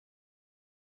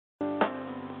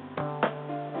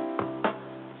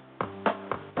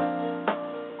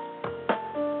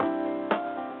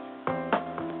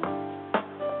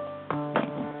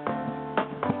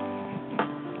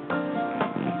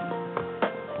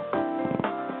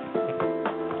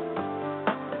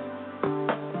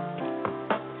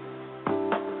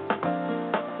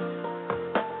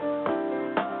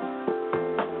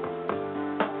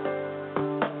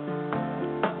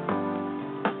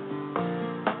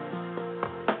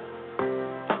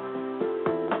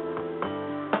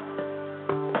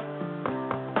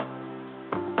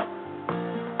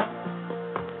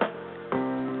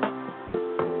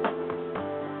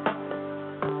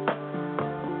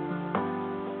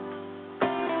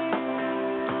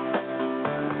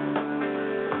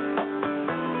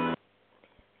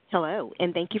Hello,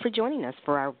 and thank you for joining us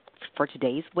for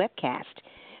today's webcast.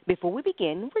 Before we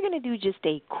begin, we're going to do just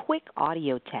a quick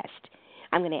audio test.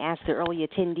 I'm going to ask the early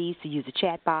attendees to use the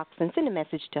chat box and send a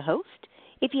message to host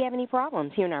if you have any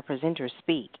problems hearing our presenters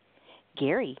speak.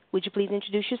 Gary, would you please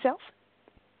introduce yourself?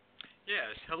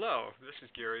 Yes, hello. This is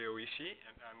Gary Oishi,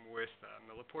 and I'm with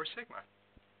Millipore Sigma.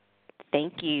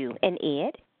 Thank you. And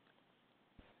Ed?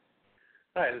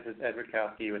 Hi, this is Ed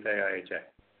Rutkowski with AIHA.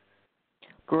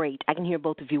 Great. I can hear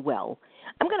both of you well.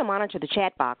 I'm going to monitor the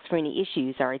chat box for any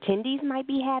issues our attendees might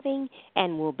be having,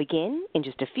 and we'll begin in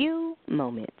just a few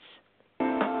moments.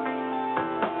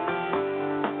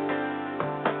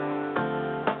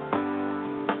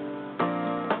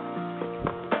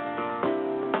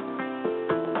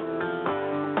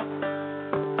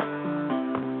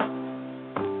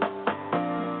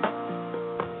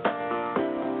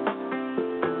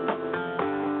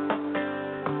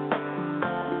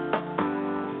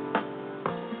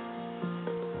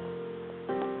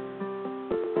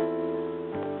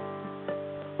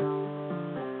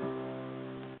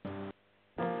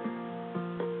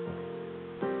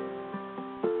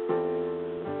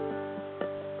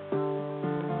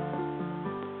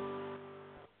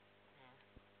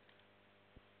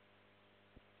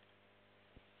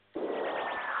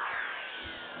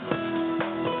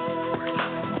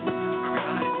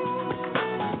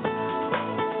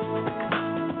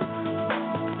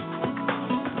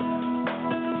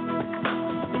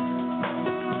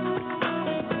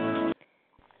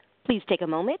 Please take a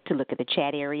moment to look at the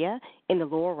chat area in the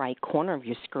lower right corner of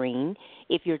your screen.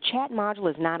 If your chat module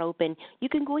is not open, you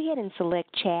can go ahead and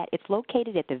select chat. It's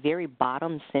located at the very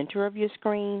bottom center of your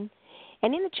screen.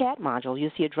 And in the chat module,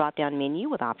 you'll see a drop-down menu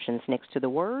with options next to the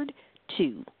word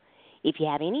to. If you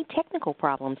have any technical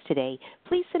problems today,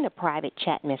 please send a private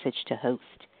chat message to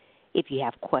host. If you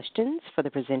have questions for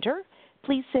the presenter,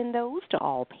 please send those to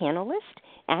all panelists.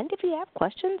 And if you have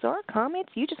questions or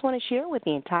comments you just want to share with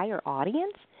the entire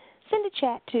audience, send a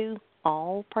chat to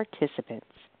all participants.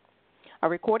 A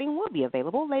recording will be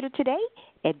available later today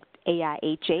at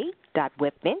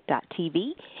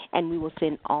aiha.webvent.tv, and we will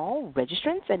send all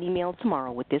registrants an email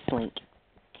tomorrow with this link.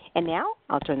 And now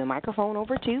I'll turn the microphone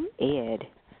over to Ed.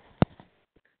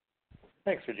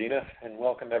 Thanks, Regina, and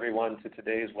welcome everyone to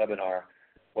today's webinar,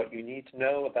 What You Need to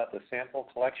Know About the Sample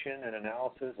Collection and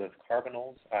Analysis of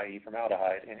Carbonyls, i.e.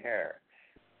 Formaldehyde, in Air.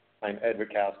 I'm Ed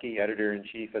Rutkowski,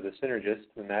 Editor-in-Chief of The Synergist,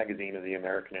 the magazine of the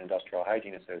American Industrial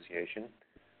Hygiene Association.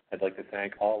 I'd like to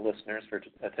thank all listeners for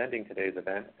attending today's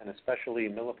event, and especially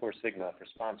Millipore Sigma for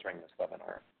sponsoring this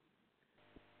webinar.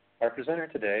 Our presenter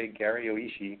today, Gary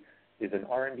Oishi, is an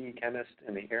R&D chemist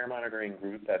in the air monitoring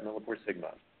group at Millipore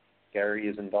Sigma. Gary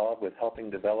is involved with helping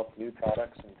develop new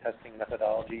products and testing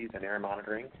methodologies in air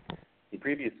monitoring. He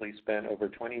previously spent over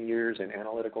 20 years in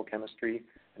analytical chemistry,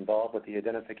 involved with the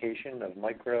identification of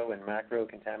micro and macro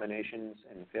contaminations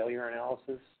in failure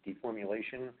analysis,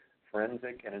 deformulation,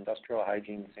 forensic, and industrial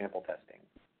hygiene sample testing.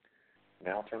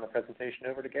 Now I'll turn the presentation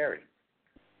over to Gary.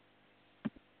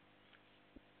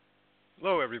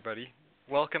 Hello, everybody.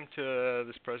 Welcome to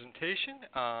this presentation.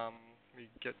 Let me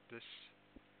get this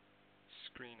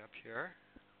screen up here.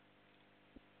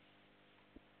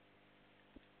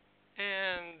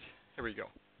 And here we go.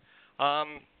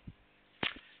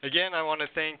 Again, I want to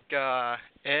thank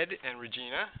Ed and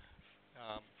Regina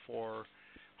for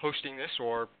hosting this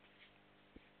or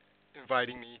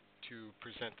inviting me to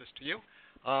present this to you.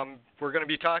 We're going to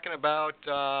be talking about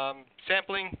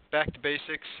sampling back to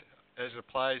basics as it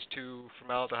applies to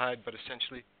formaldehyde, but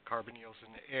essentially carbonyls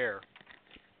in the air.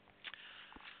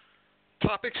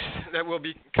 Topics that will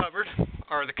be covered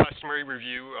are the customary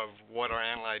review of what our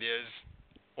analyte is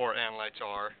or analytes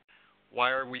are.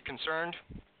 Why are we concerned?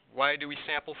 Why do we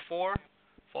sample for?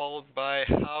 Followed by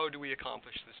how do we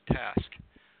accomplish this task?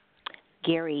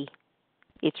 Gary,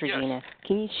 it's Regina. Yes.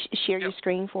 Can you share your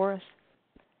screen for us?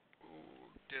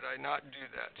 Did I not do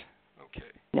that?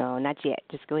 Okay. No, not yet.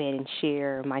 Just go ahead and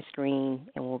share my screen,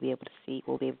 and we'll be able to see.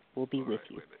 We'll be with you. Wait a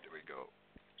minute, there we go.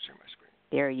 Share my screen.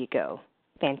 There you go.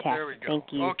 Fantastic. There we go.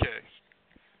 Thank you. Okay.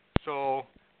 So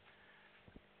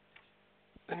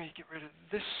let me get rid of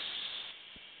this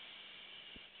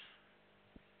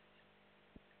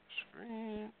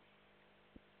screen.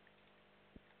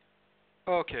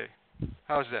 Okay.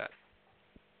 How's that?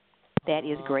 That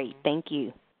is great. Thank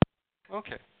you.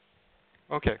 Okay.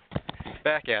 Okay.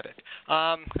 Back at it.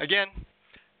 Again,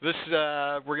 this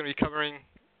we're going to be covering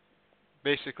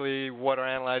basically what our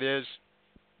analyte is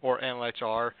or analytes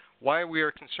are, why we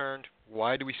are concerned,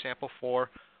 why do we sample for,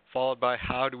 followed by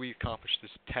how do we accomplish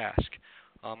this task.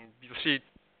 You'll see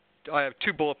I have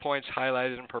 2 bullet points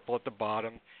highlighted in purple at the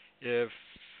bottom. If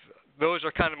those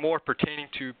are kind of more pertaining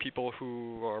to people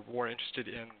who are more interested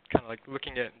in kind of like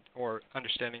looking at or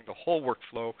understanding the whole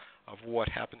workflow of what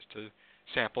happens to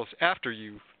samples after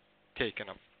you've taken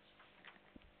them.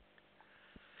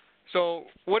 So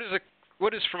what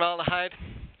is formaldehyde?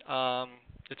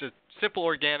 It's a simple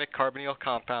organic carbonyl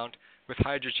compound with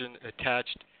hydrogen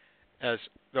attached as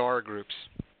the R groups.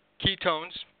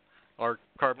 Ketones are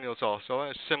carbonyls also,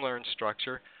 and similar in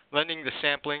structure, lending the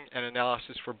sampling and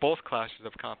analysis for both classes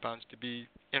of compounds to be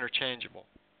interchangeable.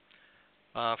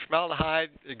 Formaldehyde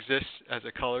exists as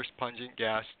a colorless pungent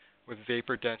gas with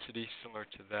vapor density similar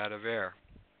to that of air.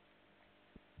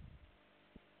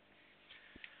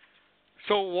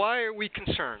 So why are we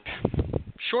concerned?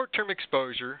 Short-term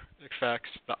exposure affects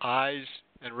the eyes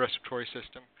and respiratory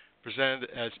system, presented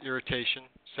as irritation,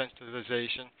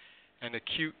 sensitization, and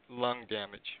acute lung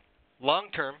damage.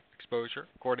 Long-term exposure,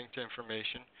 according to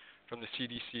information from the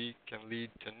CDC, can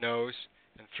lead to nose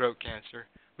and throat cancer,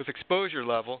 with exposure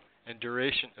level and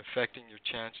duration affecting your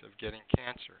chance of getting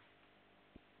cancer.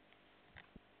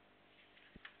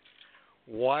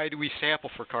 Why do we sample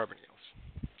for carbonyls?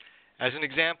 As an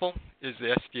example is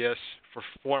the SDS for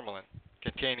formalin,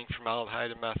 containing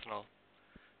formaldehyde and methanol.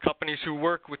 Companies who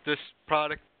work with this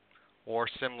product or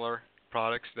similar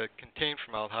products that contain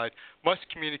formaldehyde must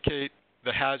communicate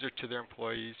the hazard to their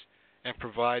employees and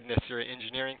provide necessary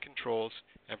engineering controls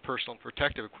and personal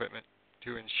protective equipment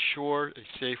to ensure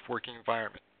a safe working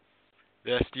environment.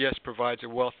 The SDS provides a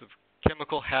wealth of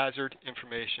chemical hazard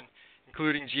information,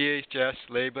 including GHS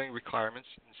labeling requirements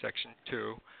in Section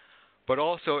 2, but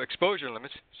also exposure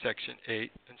limits, Section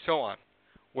 8, and so on.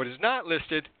 What is not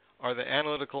listed are the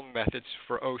analytical methods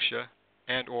for OSHA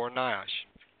and or NIOSH.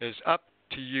 It is up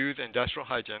to you, the industrial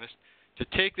hygienist, to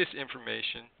take this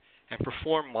information and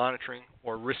perform monitoring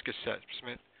or risk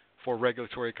assessment for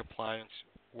regulatory compliance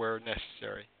where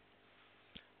necessary.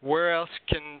 Where else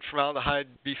can formaldehyde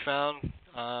be found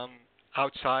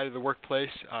outside of the workplace?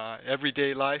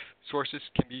 Everyday life sources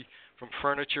can be from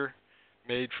furniture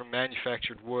made from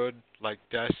manufactured wood like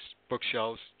desks,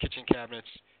 bookshelves, kitchen cabinets,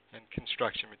 and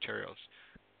construction materials,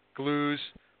 glues,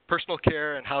 personal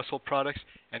care and household products,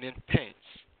 and in paints.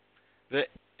 The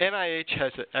NIH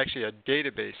has actually a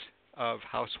database of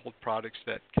household products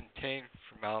that contain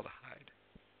formaldehyde.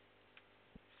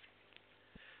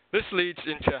 This leads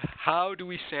into how do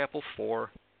we sample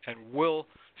for and will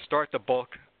start the bulk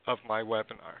of my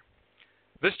webinar.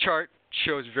 This chart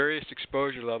shows various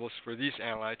exposure levels for these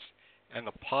analytes and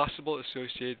the possible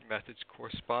associated methods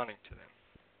corresponding to them.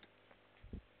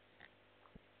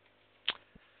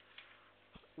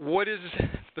 What is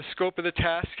the scope of the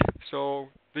task? So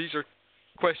these are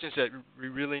questions that we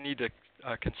really need to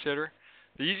consider.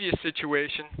 The easiest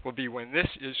situation will be when this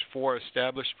is for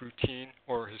established routine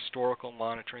or historical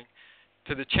monitoring,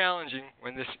 to the challenging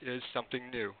when this is something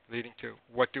new, leading to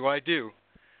what do I do?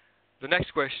 The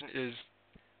next question is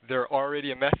there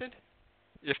already a method?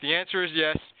 If the answer is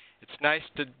yes, it's nice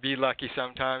to be lucky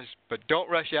sometimes, but don't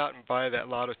rush out and buy that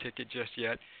lotto ticket just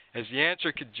yet, as the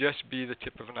answer could just be the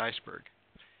tip of an iceberg.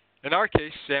 In our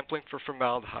case, sampling for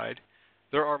formaldehyde,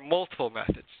 there are multiple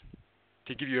methods.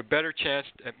 To give you a better chance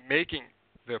at making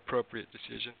the appropriate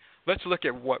decision, let's look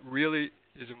at what really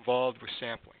is involved with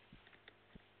sampling.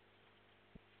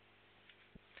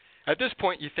 At this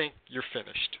point, you think you're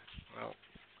finished.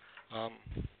 Well,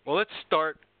 let's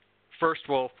start. First,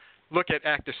 we'll look at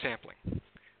active sampling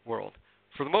world.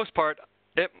 For the most part,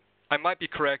 I might be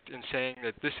correct in saying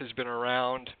that this has been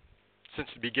around since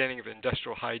the beginning of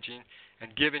industrial hygiene,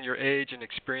 and given your age and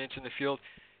experience in the field,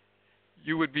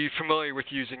 you would be familiar with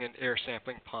using an air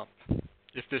sampling pump.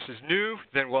 If this is new,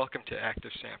 then welcome to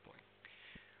active sampling.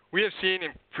 We have seen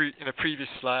in a previous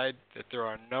slide that there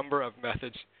are a number of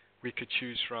methods we could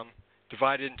choose from,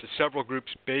 divided into several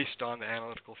groups based on the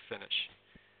analytical finish.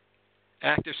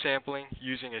 Active sampling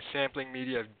using a sampling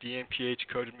media of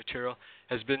DMPH-coated material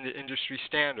has been the industry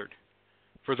standard.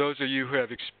 For those of you who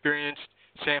have experienced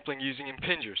sampling using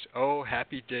impingers, oh,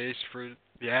 happy days for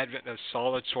the advent of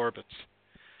solid sorbents.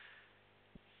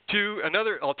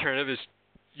 Another alternative is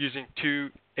using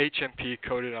 2-HMP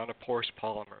coated on a porous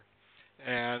polymer.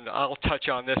 And I'll touch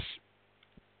on this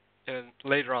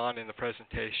later on in the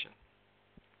presentation.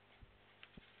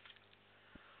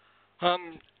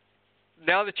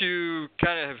 Now that you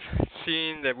kind of have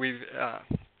seen that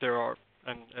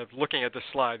looking at the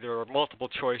slide, there are multiple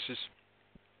choices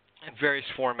in various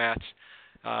formats.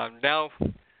 Now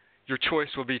your choice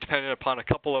will be dependent upon a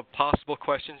couple of possible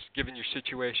questions given your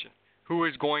situation. Who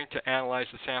is going to analyze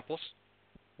the samples?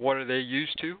 What are they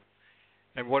used to?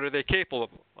 And what are they capable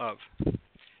of?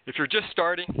 If you're just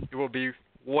starting, it will be,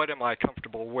 what am I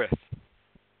comfortable with?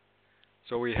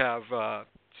 So we have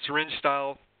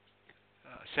syringe-style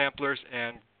samplers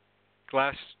and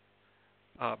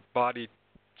glass-bodied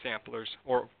samplers,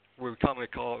 or we commonly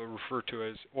call or refer to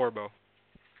as Orbo.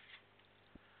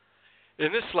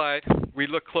 In this slide, we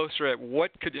look closer at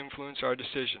what could influence our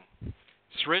decision.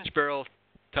 Syringe barrel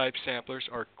type samplers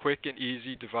are quick and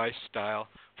easy device style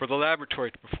for the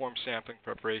laboratory to perform sampling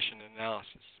preparation and analysis.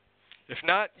 If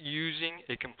not using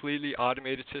a completely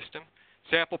automated system,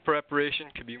 sample preparation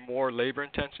can be more labor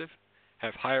intensive,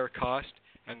 have higher cost,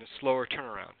 and a slower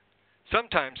turnaround.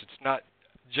 Sometimes it's not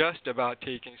just about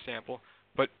taking a sample,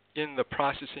 but in the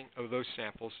processing of those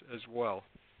samples as well.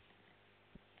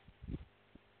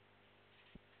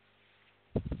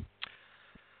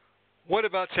 What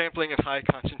about sampling in high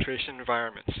concentration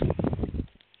environments?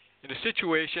 In a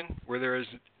situation where there is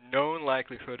known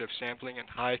likelihood of sampling in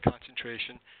high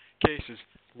concentration cases,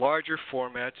 larger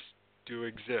formats do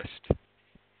exist.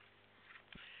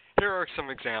 Here are some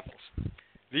examples.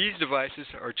 These devices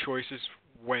are choices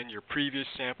when your previous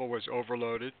sample was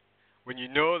overloaded, when you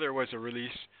know there was a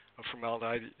release of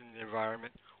formaldehyde in the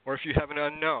environment, or if you have an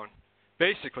unknown.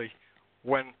 Basically,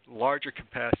 when larger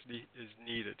capacity is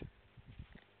needed.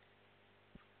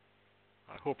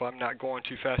 I hope I'm not going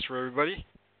too fast for everybody.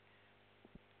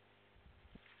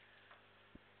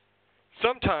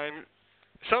 Something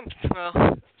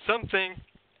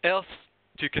else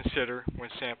to consider when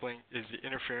sampling is the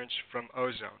interference from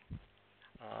ozone.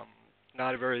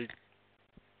 Not a very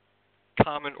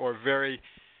common or very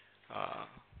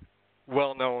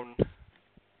well-known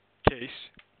case,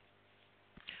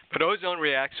 but ozone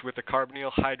reacts with the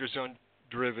carbonyl hydrazine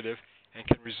derivative and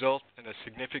can result in a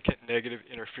significant negative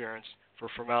interference for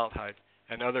formaldehyde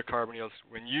and other carbonyls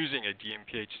when using a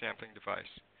DMPH sampling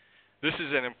device. This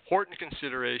is an important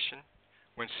consideration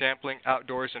when sampling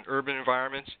outdoors in urban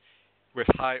environments with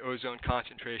high ozone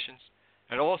concentrations,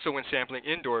 and also when sampling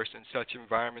indoors in such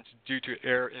environments due to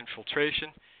air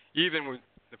infiltration, even with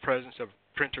the presence of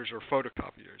printers or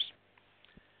photocopiers.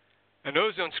 An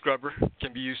ozone scrubber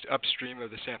can be used upstream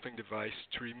of the sampling device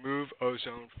to remove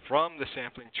ozone from the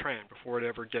sampling train before it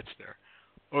ever gets there.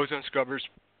 Ozone scrubbers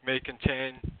may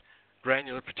contain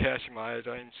granular potassium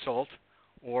iodine salt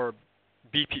or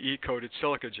BPE-coated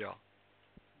silica gel.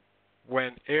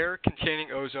 When air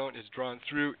containing ozone is drawn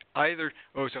through either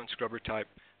ozone scrubber type,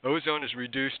 the ozone is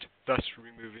reduced, thus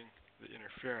removing the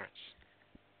interference.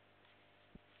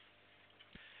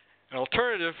 An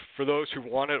alternative for those who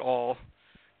want it all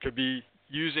could be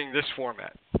using this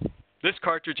format. This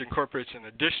cartridge incorporates an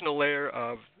additional layer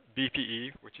of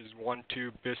BPE, which is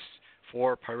 1,2 bis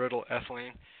 4-pyridyl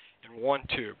ethylene in one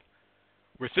tube.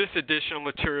 With this additional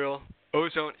material,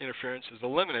 ozone interference is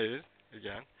eliminated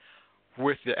again,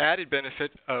 with the added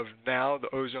benefit of now the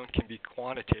ozone can be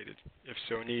quantitated if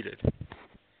so needed.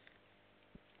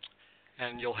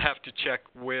 And you'll have to check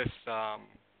with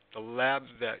the lab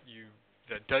that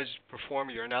does perform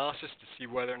your analysis to see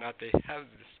whether or not they have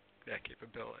that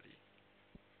capability.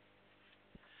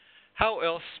 How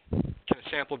else can a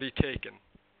sample be taken?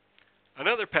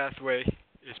 Another pathway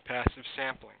is passive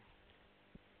sampling.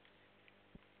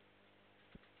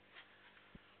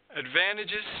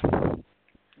 Advantages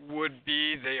would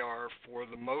be they are, for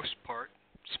the most part,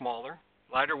 smaller,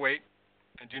 lighter weight,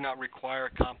 and do not require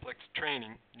complex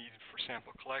training needed for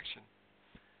sample collection.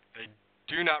 They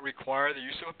do not require the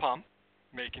use of a pump,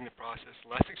 making the process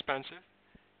less expensive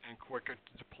and quicker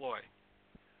to deploy.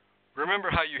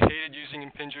 Remember how you hated using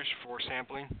impingers for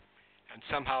sampling, and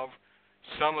somehow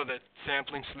some of the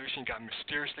sampling solution got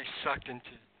mysteriously sucked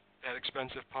into that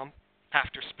expensive pump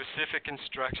after specific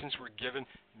instructions were given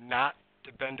not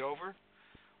to bend over?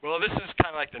 Well, this is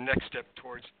kind of like the next step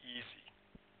towards easy.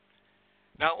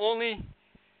 Not only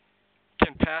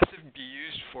can passive be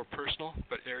used for personal,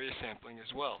 but area sampling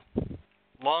as well.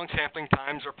 Long sampling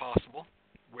times are possible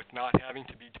with not having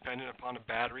to be dependent upon a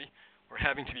battery or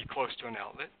having to be close to an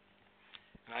outlet.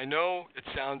 And I know it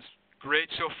sounds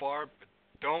great so far, but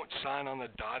don't sign on the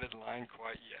dotted line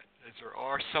quite yet, as there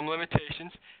are some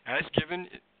limitations as given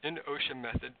in OSHA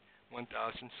Method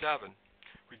 1007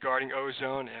 regarding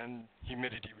ozone and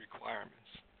humidity requirements.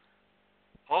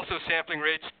 Also, sampling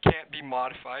rates can't be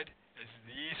modified, as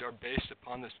these are based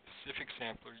upon the specific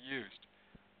sampler used.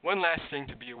 One last thing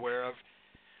to be aware of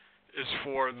is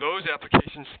for those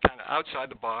applications kind of outside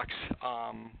the box,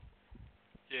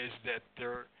 is that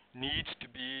there needs to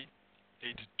be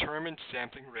a determined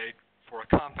sampling rate for a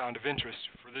compound of interest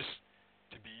for this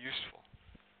to be useful.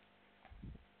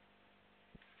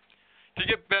 To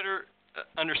get better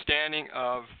understanding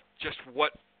of just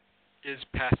what is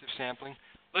passive sampling,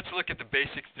 let's look at the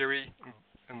basic theory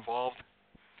involved.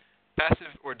 Passive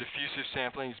or diffusive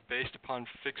sampling is based upon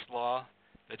fixed law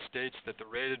that states that the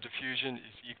rate of diffusion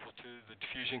is equal to the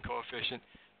diffusion coefficient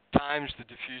times the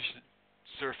diffusion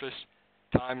surface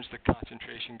times the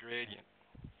concentration gradient.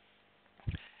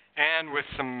 And with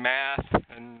some math,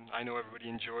 and I know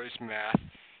everybody enjoys math,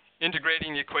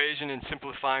 integrating the equation and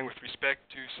simplifying with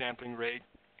respect to sampling rate,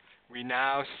 we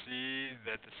now see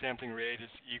that the sampling rate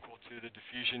is equal to the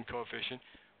diffusion coefficient,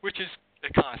 which is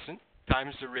a constant,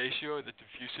 times the ratio of the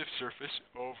diffusive surface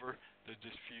over the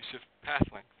diffusive path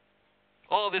length.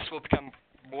 All this will become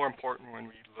more important when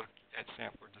we look at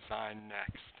sampler design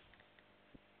next.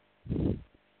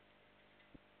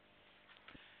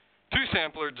 Two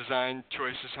sampler design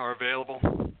choices are available,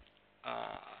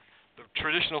 the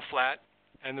traditional flat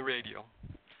and the radial.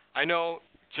 I know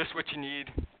just what you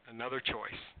need, another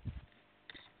choice.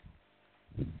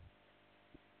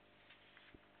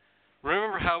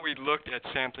 Remember how we looked at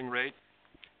sampling rate?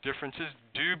 Differences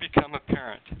do become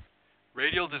apparent.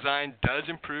 Radial design does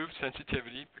improve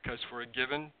sensitivity because for a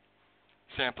given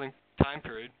sampling time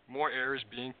period, more air is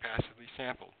being passively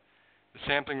sampled. The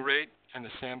sampling rate and the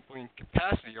sampling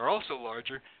capacity are also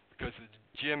larger because of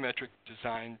the geometric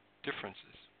design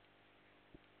differences.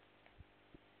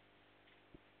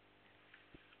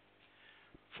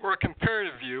 For a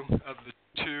comparative view of the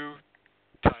two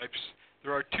types,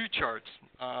 there are two charts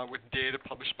with data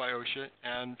published by OSHA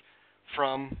and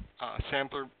from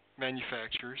sampler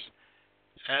manufacturers.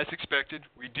 As expected,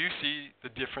 we do see the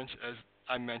difference as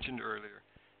I mentioned earlier.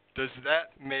 Does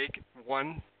that make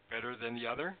one better than the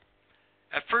other?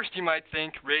 At first you might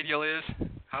think radial is,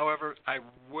 however, I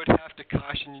would have to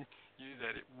caution you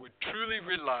that it would truly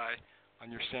rely on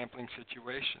your sampling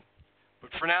situation.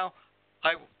 But for now,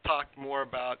 I will talk more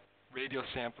about radial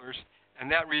samplers, and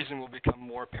that reason will become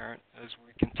more apparent as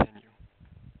we continue.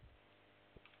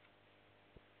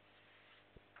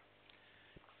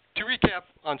 To recap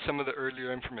on some of the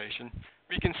earlier information,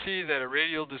 we can see that a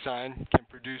radial design can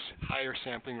produce higher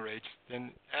sampling rates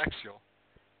than axial.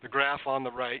 The graph on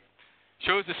the right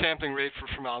shows the sampling rate for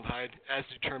formaldehyde as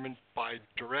determined by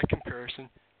direct comparison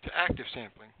to active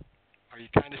sampling. Are you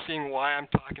kind of seeing why I'm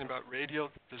talking about radial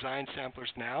design samplers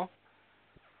now?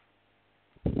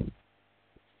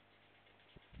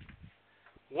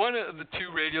 One of the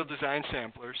two radial design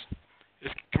samplers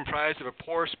is comprised of a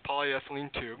porous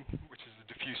polyethylene tube, which is the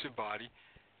diffusive body,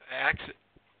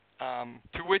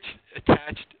 to which is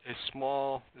attached a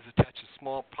small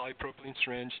polypropylene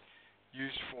syringe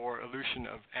used for elution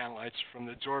of analytes from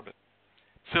the adsorbent.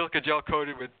 Silica gel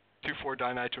coated with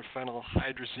 2,4-dinitrophenyl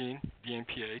hydrazine,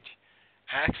 DMPH,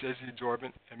 acts as the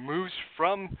adsorbent and moves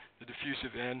from the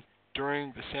diffusive end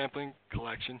during the sampling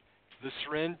collection to the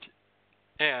syringe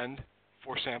end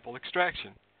for sample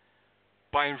extraction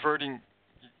by inverting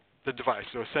the device,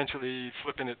 so essentially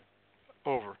flipping it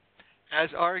over. As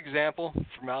our example,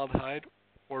 formaldehyde,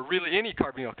 or really any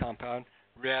carbonyl compound,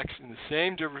 reacts in the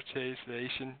same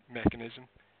derivatization mechanism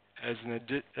as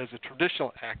a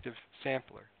traditional active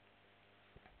sampler.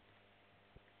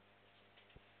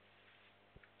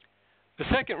 The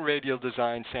second radial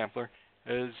design sampler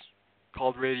is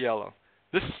called radiello.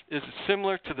 This is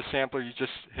similar to the sampler you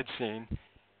just had seen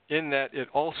in that it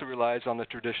also relies on the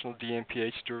traditional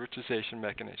DMPH derivatization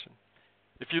mechanism.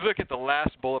 If you look at the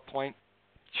last bullet point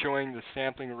showing the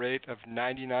sampling rate of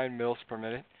 99 mils per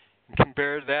minute and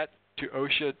compare that to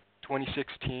OSHA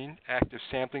 2016 active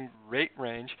sampling rate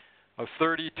range of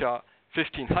 30 to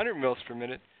 1,500 mils per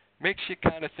minute, makes you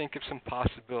kind of think of some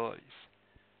possibilities.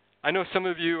 I know some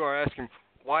of you are asking,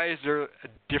 why is there a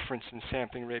difference in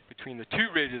sampling rate between the two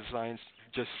radial designs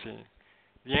you've just seen?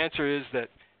 The answer is that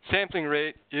sampling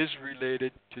rate is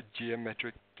related to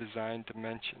geometric design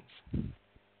dimensions.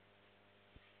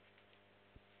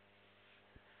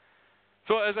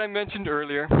 So as I mentioned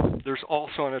earlier, there's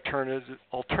also an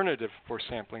alternative for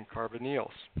sampling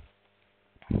carbonyls.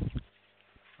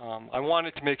 I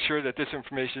wanted to make sure that this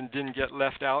information didn't get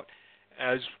left out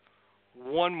as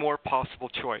one more possible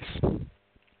choice.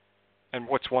 And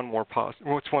what's one more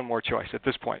choice at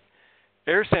this point?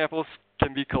 Air samples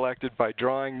can be collected by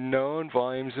drawing known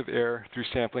volumes of air through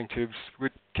sampling tubes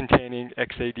containing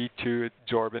XAD2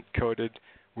 adsorbent coated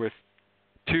with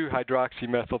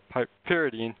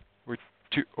 2-hydroxymethylpyridine,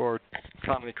 or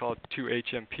commonly called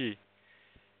 2-HMP.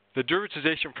 The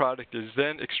derivatization product is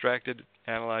then extracted and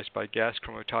analyzed by gas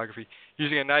chromatography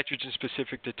using a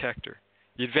nitrogen-specific detector.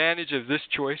 The advantage of this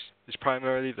choice is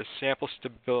primarily the sample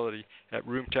stability at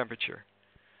room temperature.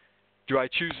 Do I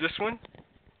choose this one?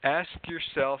 Ask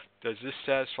yourself, does this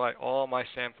satisfy all my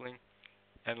sampling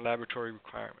and laboratory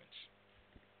requirements?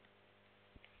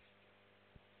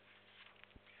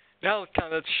 Now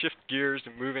let's shift gears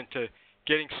and move into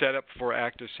getting set up for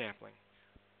active sampling.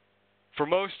 For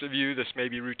most of you, this may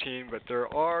be routine, but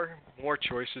there are more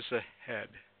choices ahead.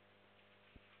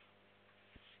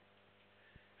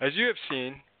 As you have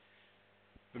seen,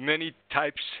 the many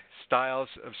types, styles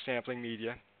of sampling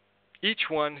media, each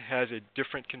one has a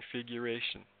different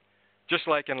configuration. Just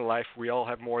like in life, we all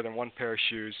have more than one pair of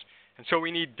shoes, and so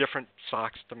we need different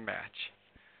socks to match.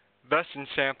 Thus, in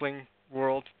sampling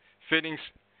world,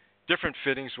 different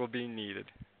fittings will be needed.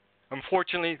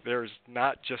 Unfortunately, there is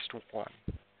not just one.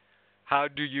 How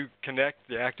do you connect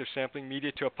the active sampling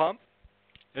media to a pump?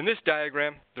 In this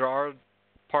diagram, there are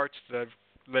parts that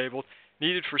I've labeled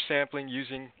needed for sampling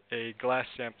using a glass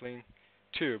sampling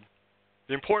tube.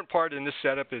 The important part in this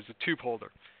setup is the tube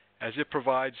holder, as it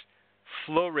provides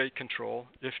flow rate control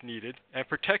if needed and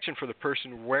protection for the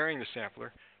person wearing the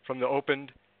sampler from the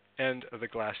opened end of the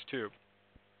glass tube.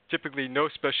 Typically, no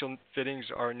special fittings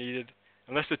are needed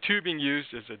unless the tubing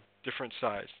used is a different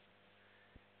size.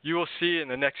 You will see in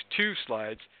the next two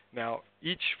slides now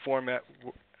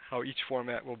how each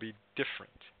format will be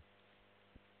different.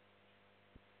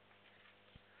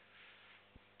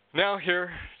 Now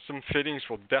here, some fittings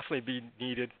will definitely be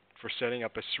needed for setting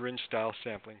up a syringe-style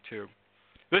sampling tube.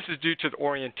 This is due to the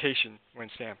orientation when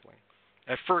sampling.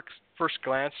 At first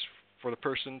glance, for the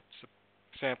person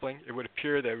sampling, it would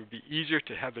appear that it would be easier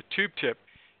to have the tube tip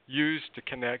used to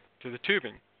connect to the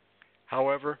tubing.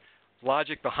 However,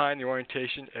 logic behind the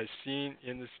orientation as seen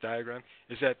in this diagram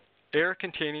is that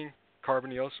air-containing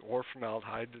carbonyls or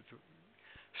formaldehyde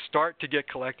start to get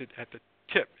collected at the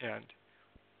tip end.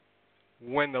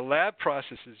 When the lab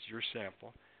processes your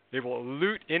sample, they will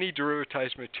elute any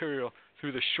derivatized material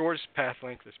through the shortest path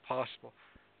length as possible,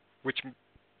 which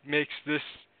makes this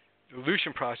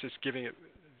elution process giving it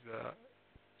the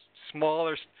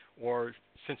smallest, or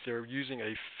since they're using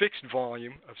a fixed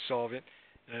volume of solvent,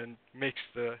 and makes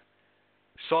the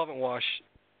solvent wash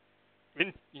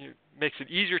makes it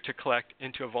easier to collect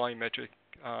into a volumetric.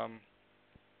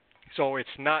 So it's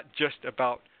not just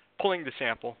about pulling the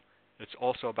sample, it's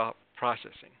also about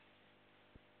processing.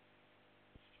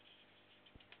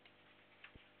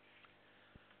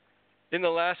 In the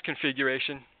last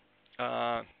configuration,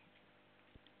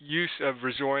 use of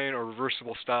Resorian or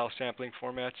reversible style sampling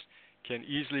formats can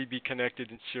easily be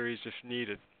connected in series if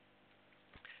needed.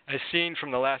 As seen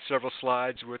from the last several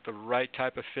slides, with the right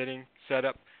type of fitting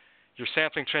setup, your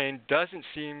sampling train doesn't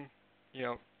seem,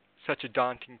 such a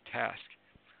daunting task.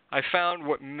 I found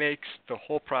what makes the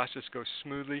whole process go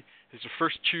smoothly is to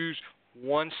first choose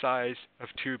one size of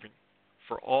tubing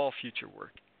for all future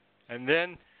work, and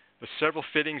then the several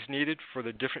fittings needed for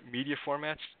the different media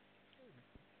formats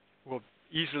will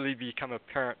easily become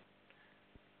apparent.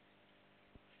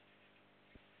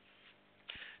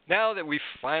 Now that we've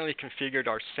finally configured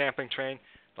our sampling train,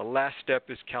 the last step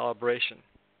is calibration.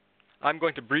 I'm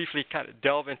going to briefly kind of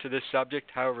delve into this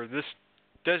subject. However, this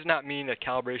does not mean that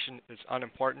calibration is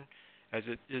unimportant, as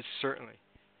it is certainly.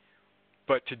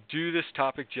 But to do this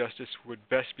topic justice would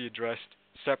best be addressed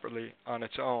separately on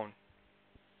its own.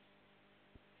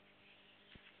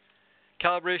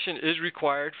 Calibration is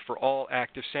required for all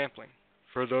active sampling.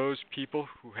 For those people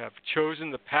who have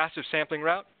chosen the passive sampling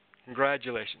route,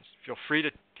 congratulations. Feel free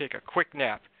to take a quick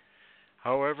nap.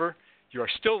 However, you are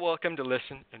still welcome to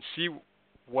listen and see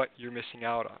what you're missing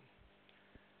out on.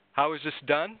 How is this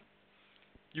done?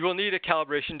 You will need a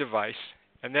calibration device,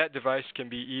 and that device can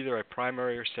be either a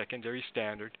primary or secondary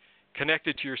standard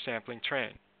connected to your sampling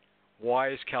train.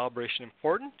 Why is calibration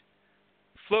important?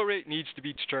 Flow rate needs to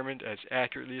be determined as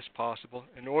accurately as possible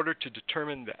in order to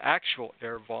determine the actual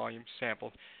air volume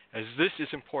sampled, as this is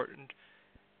important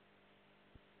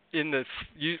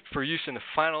for use in the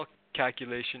final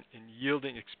calculation in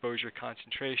yielding exposure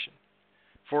concentration.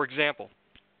 For example,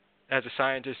 as a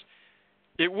scientist,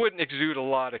 it wouldn't exude a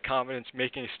lot of confidence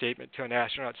making a statement to an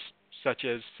astronaut such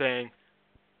as saying,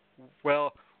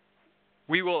 well,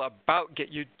 we will about get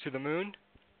you to the moon.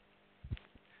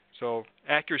 So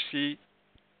accuracy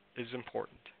is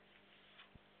important.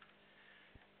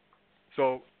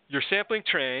 So your sampling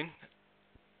train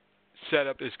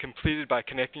setup is completed by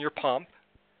connecting your pump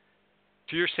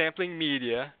to your sampling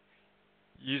media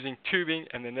using tubing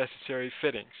and the necessary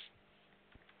fittings.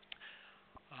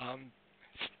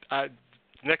 The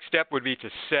next step would be to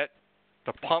set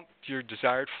the pump to your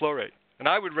desired flow rate. And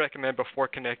I would recommend before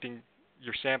connecting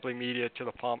your sampling media to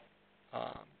the pump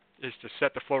is to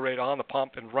set the flow rate on the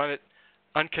pump and run it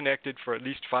unconnected for at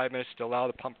least 5 minutes to allow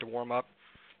the pump to warm up.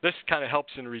 This kind of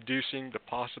helps in reducing the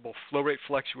possible flow rate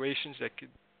fluctuations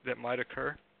that might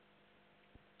occur.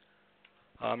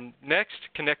 Next,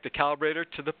 connect the calibrator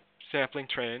to the sampling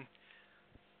train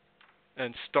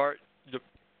and start the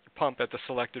pump at the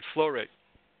selected flow rate.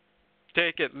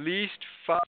 take at least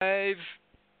 5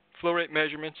 flow rate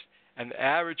measurements, and the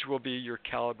average will be your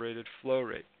calibrated flow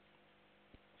rate.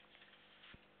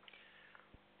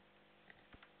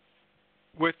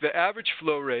 With the average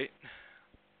flow rate,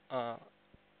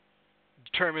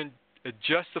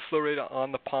 adjust the flow rate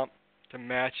on the pump to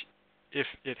match if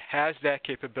it has that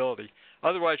capability.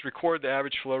 Otherwise, record the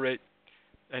average flow rate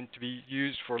and to be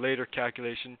used for later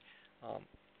calculation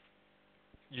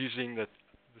using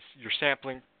your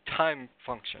sampling time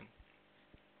function.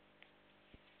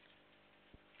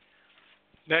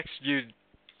 Next, you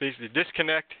basically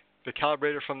disconnect the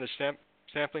calibrator from the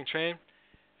sampling train,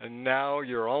 and now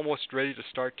you're almost ready to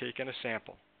start taking a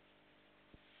sample.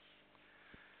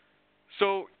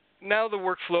 So now the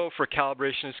workflow for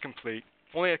calibration is complete.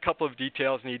 Only a couple of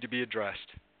details need to be addressed.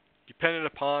 Depending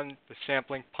upon the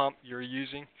sampling pump you're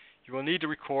using, you will need to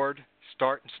record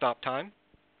start and stop time,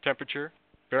 temperature,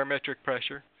 barometric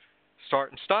pressure,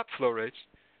 start and stop flow rates,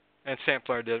 and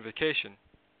sampler identification.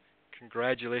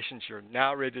 Congratulations, you're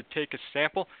now ready to take a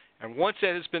sample, and once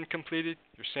that has been completed,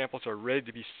 your samples are ready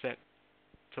to be sent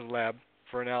to the lab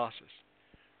for analysis.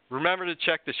 Remember to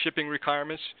check the shipping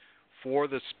requirements for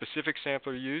the specific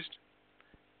sampler used.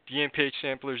 DMPH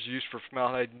samplers used for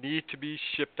formaldehyde need to be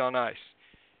shipped on ice.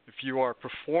 If you are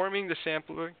performing the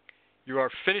sampling, you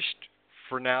are finished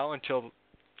for now until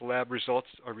the lab results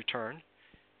are returned.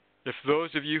 If those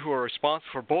of you who are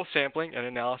responsible for both sampling and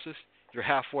analysis, you're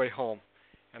halfway home,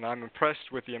 and I'm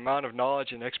impressed with the amount of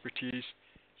knowledge and expertise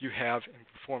you have in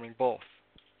performing both.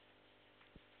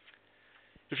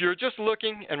 If you're just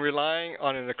looking and relying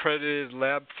on an accredited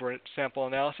lab for sample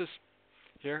analysis,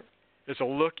 here is a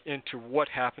look into what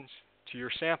happens to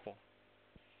your sample.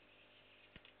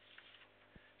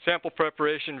 Sample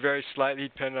preparation varies slightly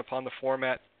depending upon the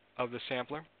format of the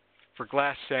sampler. For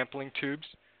glass sampling tubes,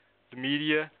 the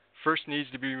media first needs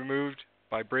to be removed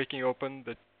by breaking open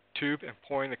the tube and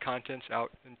pouring the contents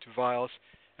out into vials,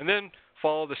 and then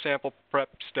follow the sample prep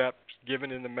steps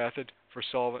given in the method for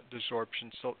solvent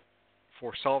desorption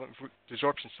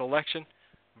selection,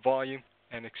 volume,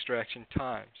 and extraction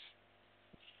times.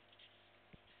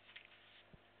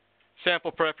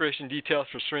 Sample preparation details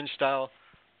for syringe style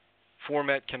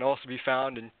format can also be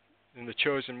found in the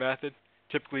chosen method.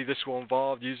 Typically, this will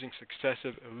involve using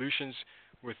successive elutions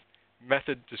with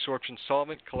method desorption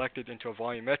solvent collected into a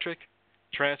volumetric,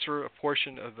 transfer a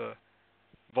portion of the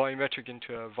volumetric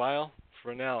into a vial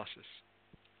for analysis.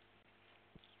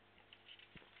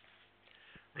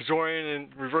 Resorian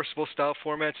and reversible style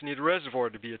formats need a reservoir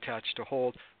to be attached to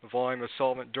hold the volume of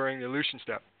solvent during the elution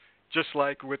step, just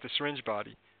like with the syringe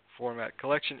body format.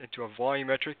 Collection into a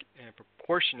volumetric and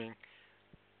proportioning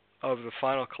of the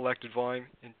final collected volume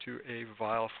into a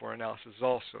vial for analysis is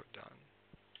also done.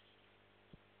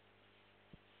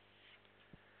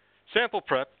 Sample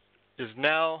prep is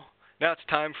now it's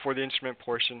time for the instrument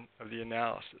portion of the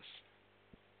analysis.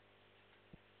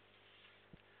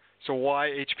 So why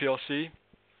HPLC?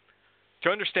 To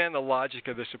understand the logic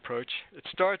of this approach, it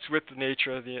starts with the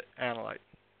nature of the analyte.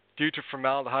 Due to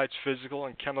formaldehyde's physical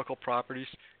and chemical properties,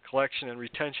 collection and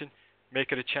retention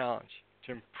make it a challenge.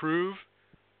 To improve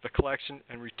the collection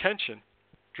and retention,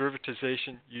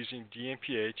 derivatization using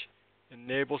DMPH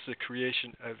enables the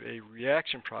creation of a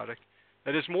reaction product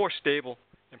that is more stable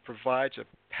and provides a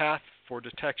path for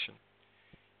detection.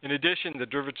 In addition, the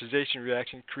derivatization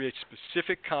reaction creates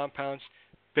specific compounds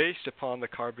based upon the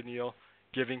carbonyl,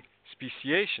 giving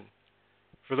speciation.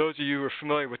 For those of you who are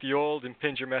familiar with the old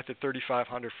Impingeur method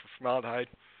 3500 for formaldehyde,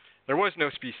 there was no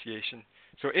speciation,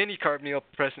 so any carbonyl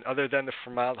present other than the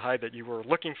formaldehyde that you were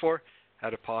looking for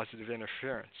had a positive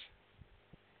interference.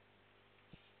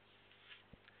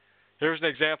 Here's an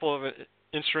example of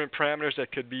instrument parameters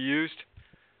that could be used.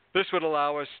 This would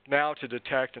allow us now to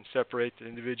detect and separate the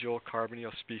individual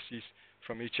carbonyl species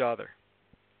from each other.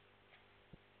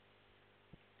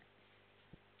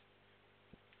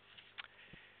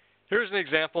 Here's an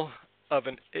example of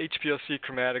an HPLC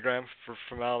chromatogram for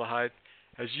formaldehyde,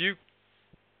 as you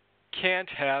can't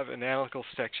have an analytical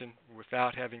section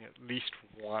without having at least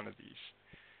one of these.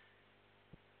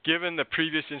 Given the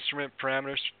previous instrument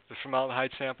parameters, the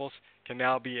formaldehyde samples can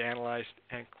now be analyzed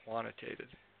and quantitated.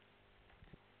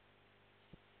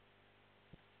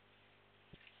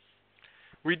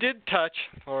 We did touch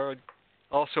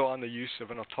also on the use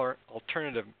of an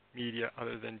alternative media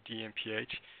other than DMPH,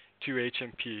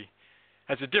 2-HMP,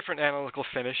 as a different analytical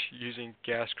finish using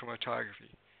gas chromatography.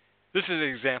 This is an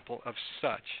example of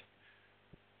such.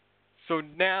 So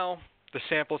now the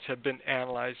samples have been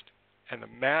analyzed, and the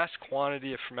mass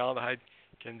quantity of formaldehyde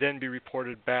can then be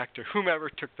reported back to whomever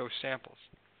took those samples.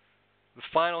 The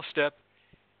final step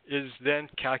is then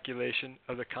calculation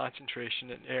of the concentration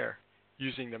in air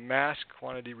using the mass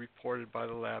quantity reported by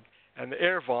the lab and the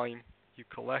air volume you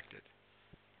collected.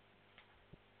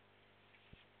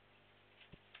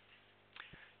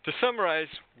 To summarize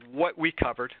what we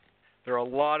covered, there are a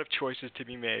lot of choices to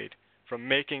be made, from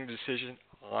making a decision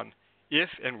on if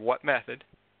and what method,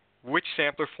 which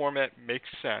sampler format makes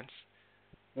sense,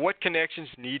 what connections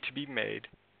need to be made,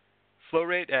 flow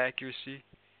rate accuracy,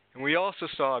 and we also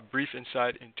saw a brief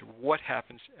insight into what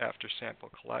happens after sample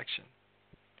collection.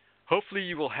 Hopefully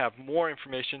you will have more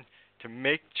information to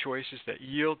make choices that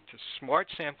yield to smart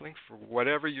sampling for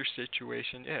whatever your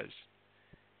situation is.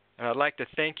 And I'd like to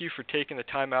thank you for taking the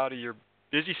time out of your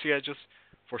busy schedules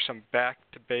for some back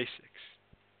to basics.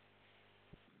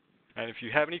 And if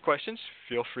you have any questions,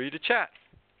 feel free to chat.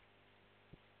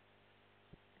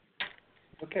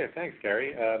 Okay, thanks,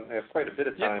 Gary. I have quite a bit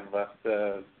of time left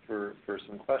for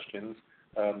some questions.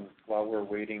 While we're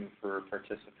waiting for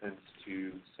participants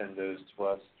to send those to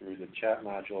us through the chat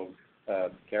module,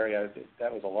 Gary,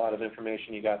 that was a lot of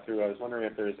information you got through. I was wondering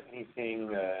if there's anything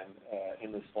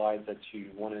in the slides that you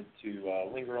wanted to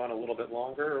linger on a little bit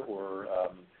longer, or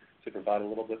to provide a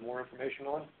little bit more information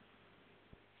on?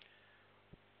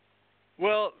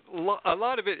 Well, a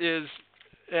lot of it is,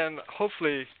 and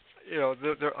hopefully, you know,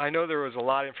 I know there was a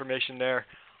lot of information there.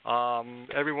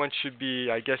 Everyone should be,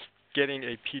 I guess, getting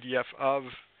a PDF of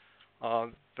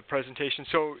the presentation.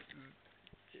 So,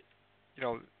 you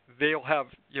know, they'll have,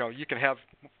 you know, you can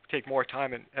take more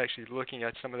time in actually looking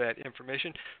at some of that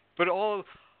information. But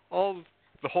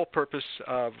the whole purpose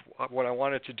of what I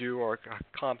wanted to do or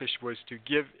accomplish was to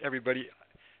give everybody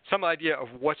some idea of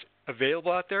what's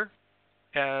available out there,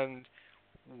 and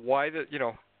why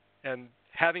and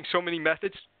having so many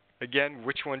methods. Again,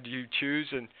 which one do you choose?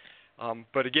 And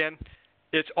but again,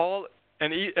 it's all,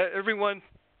 and everyone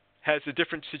has a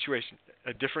different situation,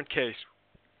 a different case.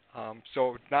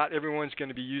 So not everyone's going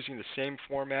to be using the same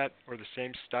format or the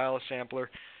same style of sampler.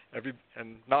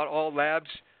 And not all labs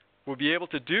will be able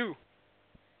to do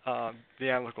the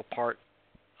analytical part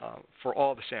for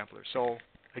all the samplers. So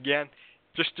again,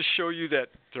 just to show you that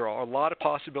there are a lot of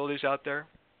possibilities out there.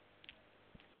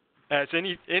 As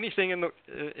anything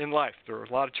in life, there are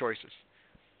a lot of choices.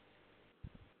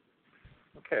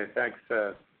 Okay, thanks,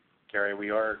 Gary. We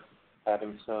are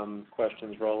having some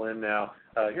questions roll in now.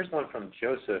 Here's one from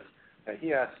Joseph.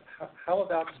 He asks, how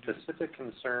about specific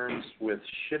concerns with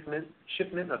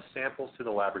shipment of samples to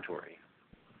the laboratory?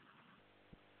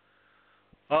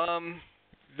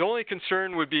 The only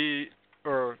concern would be,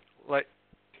 for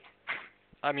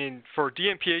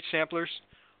DMPH samplers,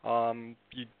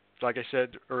 like I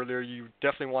said earlier, you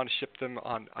definitely want to ship them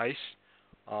on ice.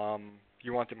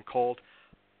 You want them cold.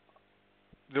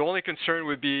 The only concern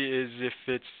would be is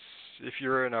if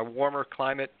you're in a warmer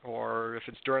climate or if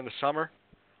it's during the summer.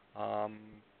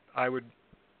 I would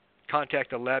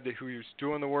contact the lab who's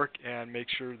doing the work and make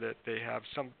sure that they have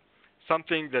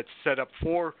something that's set up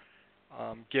for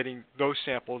getting those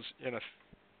samples in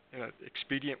an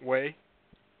expedient way.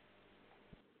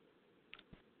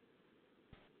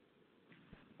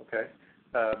 Okay.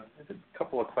 There's a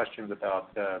couple of questions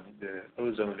about the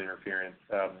ozone interference.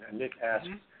 Nick asks,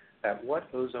 at what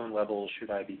ozone level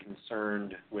should I be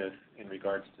concerned with in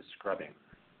regards to scrubbing?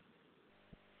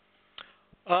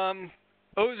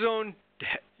 Ozone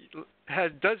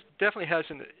definitely has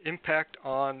an impact,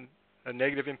 on a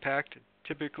negative impact.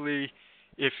 Typically,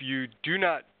 if you do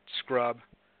not scrub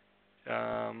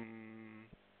at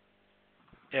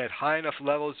high enough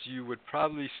levels, you would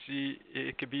probably see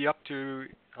it could be up to,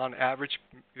 on average,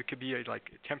 it could be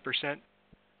like 10%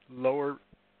 lower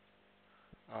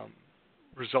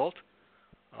result.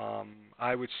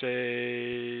 I would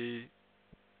say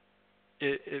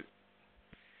it's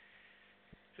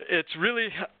really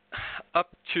up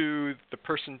to the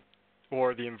person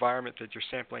or the environment that you're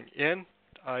sampling in.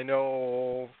 I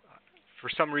know for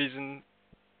some reason,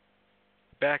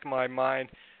 back in my mind,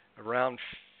 around,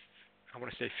 I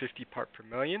want to say 50 part per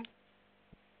million.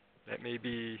 That may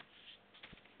be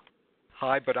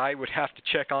high, but I would have to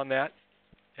check on that,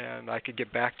 and I could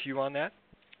get back to you on that.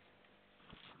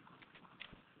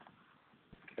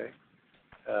 Okay.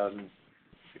 A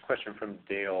question from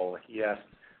Dale. He asks,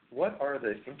 what are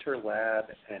the interlab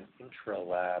and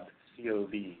intralab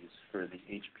COVs for the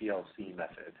HPLC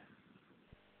method?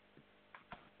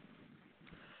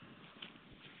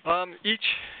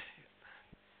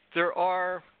 There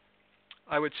are,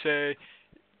 I would say,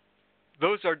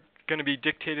 those are going to be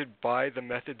dictated by the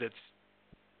method that's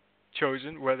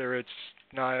chosen, whether it's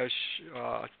NIOSH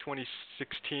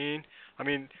 2016. I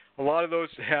mean, a lot of those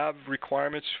have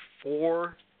requirements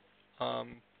for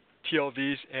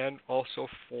TLVs and also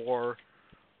for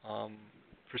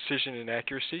precision and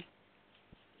accuracy.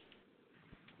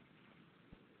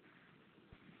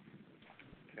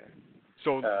 Okay.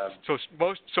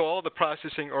 So all the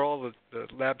processing or all the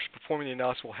labs performing the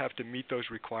analysis will have to meet those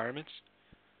requirements.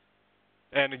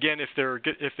 And again, if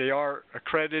they are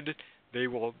accredited, they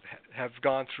will have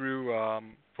gone through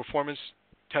performance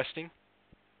testing.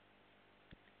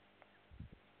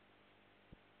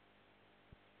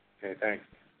 Okay, thanks.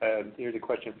 Here's a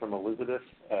question from Elizabeth.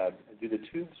 Do the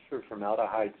tubes for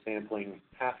formaldehyde sampling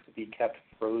have to be kept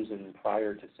frozen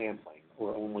prior to sampling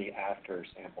or only after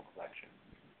sample collection?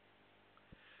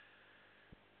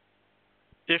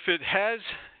 If it has,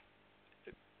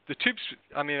 the tubes,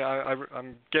 I mean,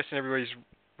 I'm guessing everybody's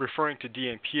referring to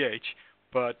DMPH,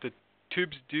 but the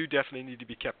tubes do definitely need to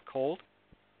be kept cold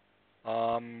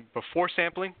before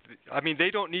sampling. I mean, they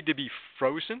don't need to be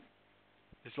frozen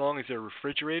as long as they're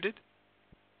refrigerated.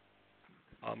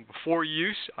 Before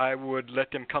use, I would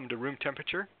let them come to room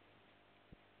temperature.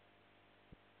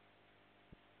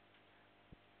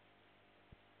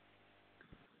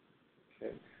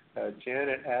 Okay.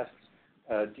 Janet asks,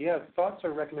 do you have thoughts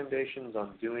or recommendations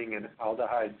on doing an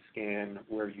aldehyde scan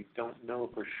where you don't know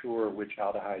for sure which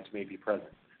aldehydes may be present?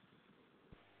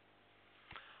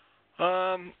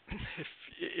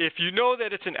 If you know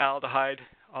that it's an aldehyde,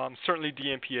 certainly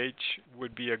DMPH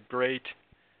would be a great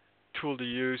tool to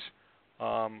use,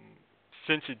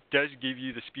 since it does give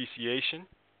you the speciation.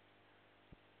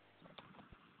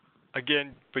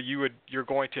 Again, but you're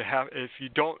going to have,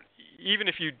 even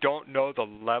if you don't know the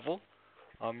level,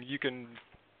 you can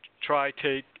try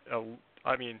a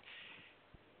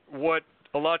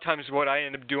lot of times what I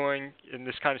end up doing in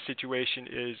this kind of situation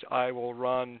is I will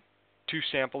run two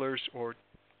samplers, or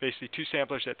basically two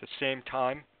samplers at the same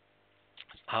time,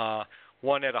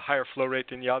 one at a higher flow rate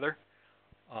than the other.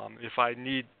 If I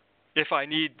need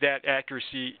that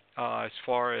accuracy as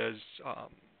far as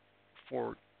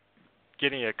for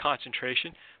getting a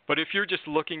concentration. But if you're just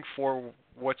looking for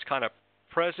what's kind of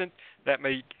present, that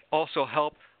may also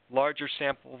help. Larger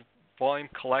sample volume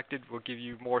collected will give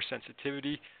you more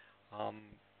sensitivity.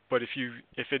 But if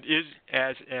it is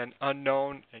as an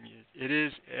unknown, and it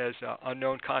is as an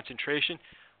unknown concentration,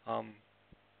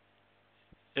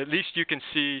 at least you can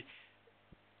see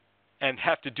and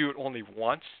have to do it only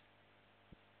once,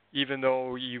 even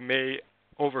though you may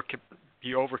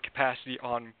be over capacity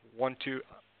on one tube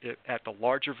at the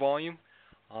larger volume.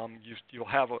 You'll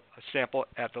have a sample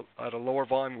at a lower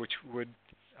volume, which would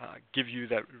give you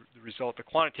the result, the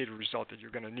quantitative result that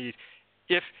you're going to need,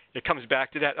 if it comes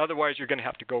back to that. Otherwise, you're going to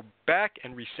have to go back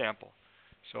and resample.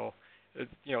 So,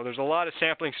 there's a lot of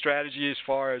sampling strategy as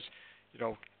far as,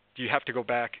 do you have to go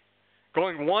back?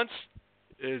 Going once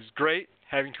is great.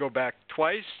 Having to go back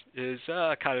twice is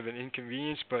kind of an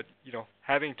inconvenience, but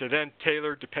having to then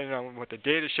tailor, depending on what the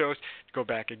data shows, to go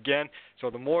back again. So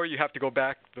the more you have to go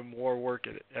back, the more work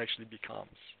it actually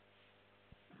becomes.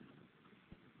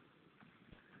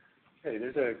 Okay,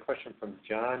 there's a question from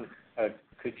John.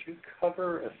 Could you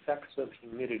cover effects of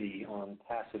humidity on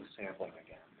passive sampling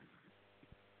again?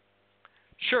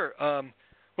 Sure.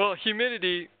 Well,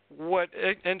 humidity, what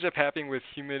ends up happening with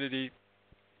humidity,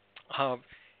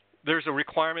 there's a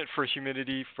requirement for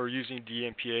humidity for using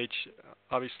DMPH.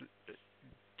 Obviously,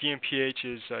 DMPH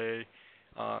is a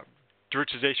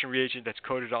deuterization reagent that's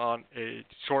coated on a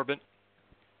sorbent,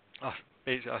 a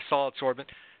solid sorbent.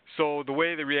 So the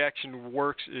way the reaction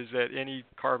works is that any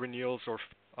carbonyls or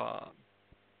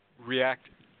react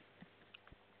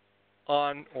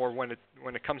on or when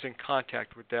it comes in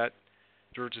contact with that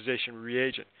deuterization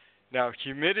reagent. Now,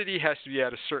 humidity has to be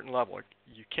at a certain level.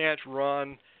 You can't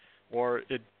run, or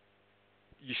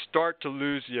you start to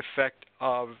lose the effect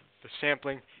of the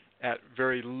sampling at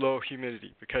very low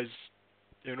humidity, because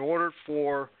in order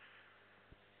for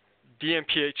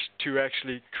DMPH to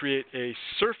actually create a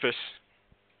surface,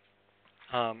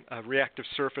 a reactive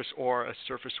surface, or a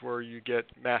surface where you get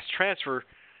mass transfer,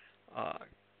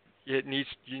 you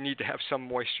need to have some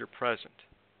moisture present,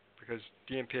 because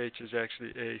DMPH is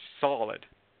actually a solid.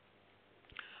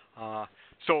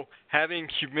 So having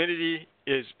humidity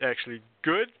is actually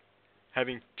good.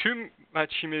 Having too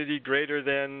much humidity, greater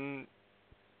than,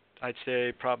 I'd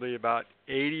say probably about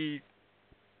 80,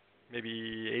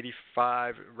 maybe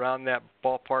 85, around that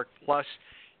ballpark plus,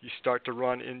 you start to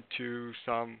run into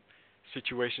some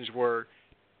situations where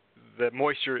the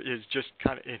moisture is just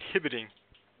kind of inhibiting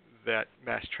that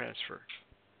mass transfer.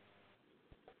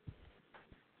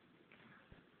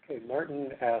 Okay, Martin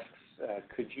asks,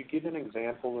 could you give an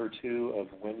example or two of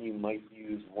when you might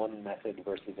use one method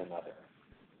versus another?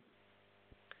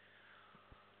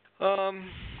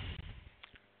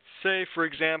 say, for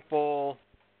example,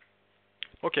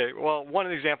 okay, well,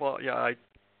 one example, yeah, I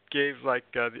gave like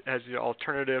as the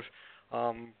alternative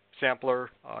sampler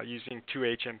using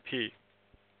 2-HMP.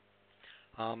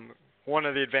 One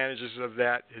of the advantages of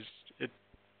that is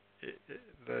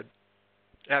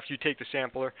after you take the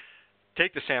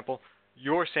sample,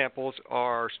 your samples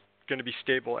are going to be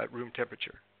stable at room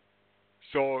temperature.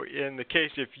 So in the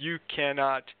case if you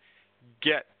cannot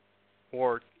get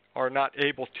or are not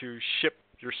able to ship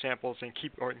your samples and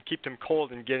keep them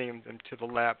cold and getting them to the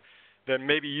lab, then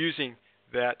maybe using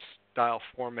that style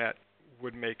format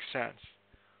would make sense.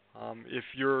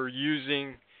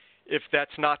 If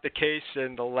that's not the case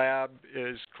and the lab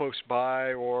is close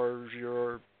by, or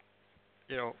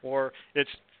or it's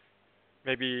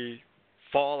maybe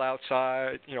fall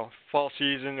outside, fall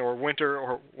season or winter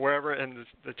or wherever, and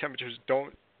the temperatures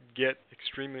don't get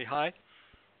extremely high,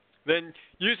 then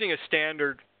using a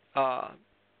standard DMPH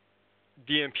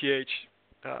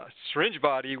syringe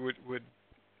body would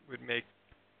make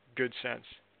good sense.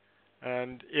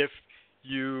 And if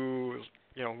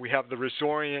we have the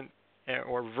Resorian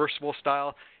or reversible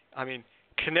style, I mean,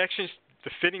 connections,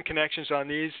 the fitting connections on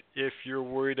these, if you're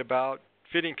worried about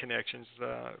fitting connections,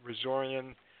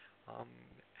 Resorian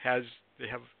they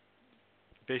have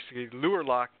basically lure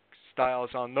lock styles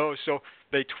on those, so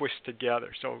they twist together,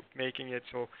 so making it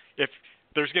so if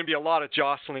there's going to be a lot of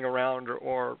jostling around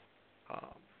or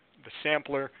the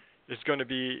sampler is going to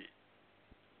be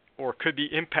or could be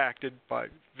impacted by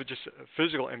just a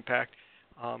physical impact,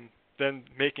 then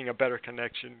making a better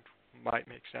connection might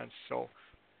make sense. So,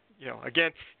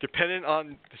 again, depending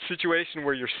on the situation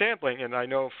where you're sampling, and I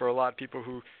know for a lot of people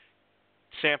who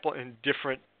sample in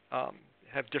different,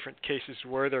 have different cases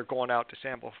where they're going out to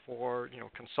sample for,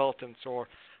 consultants or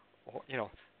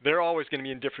they're always going to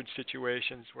be in different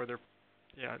situations where they're,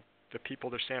 the people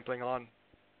they're sampling on,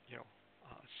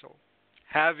 so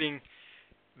having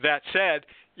that said,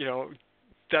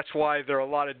 that's why there are a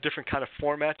lot of different kind of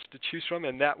formats to choose from,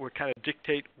 and that would kind of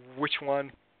dictate which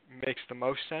one makes the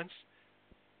most sense.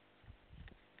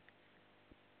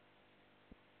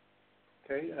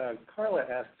 Okay, Carla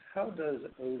asks, how does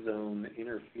ozone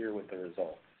interfere with the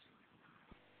results?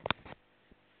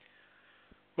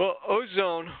 Well,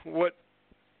 what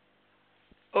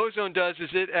ozone does is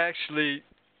it actually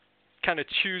kind of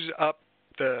chews up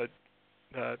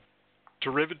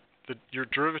your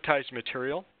derivatized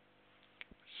material.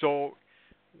 So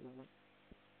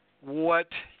what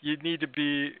you need to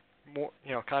be more,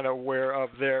 kind of aware of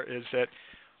there is that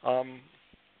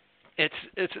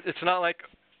it's not like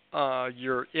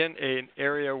you're in an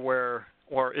area where,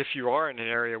 or if you are in an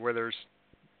area where there's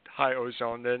high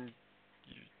ozone, then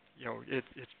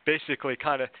it's basically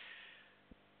kind of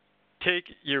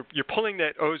you're pulling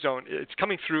that ozone. It's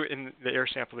coming through in the air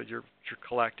sample that you're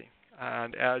collecting,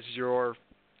 and as your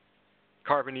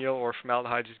carbonyl or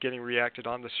formaldehyde is getting reacted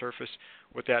on the surface,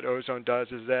 what that ozone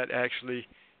does is that actually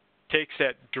takes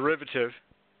that derivative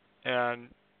and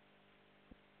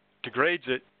degrades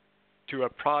it to a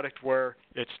product where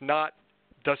it's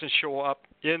doesn't show up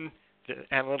in the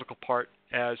analytical part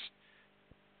as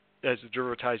the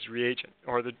derivatized reagent,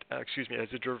 or as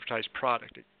the derivatized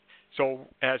product. So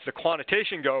as the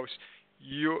quantitation goes,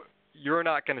 you're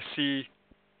not going to see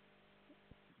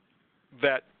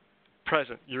that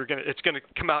present. It's going to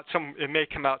come out it may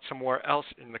come out somewhere else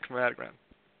in the chromatogram.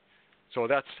 So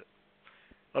that's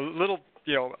a little,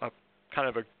 a kind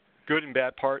of a good and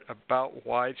bad part about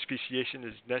why speciation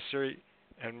is necessary,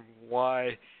 and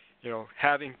why,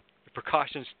 having the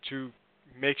precautions to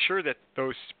make sure that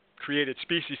those created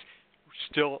species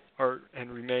still are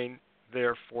and remain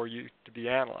there for you to be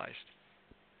analyzed.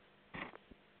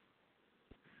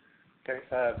 Okay,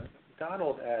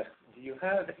 Donald asks, do you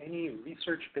have any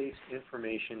research-based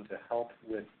information to help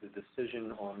with the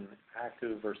decision on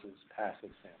active versus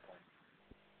passive sampling?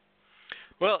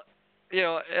 Well,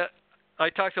 I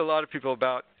talked to a lot of people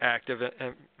about active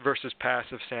versus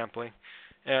passive sampling,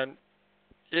 and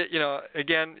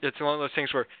again, it's one of those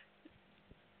things where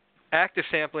active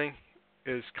sampling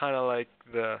is kind of like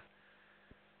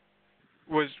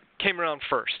came around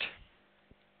first,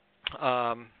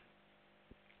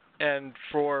 and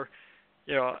for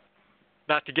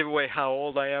not to give away how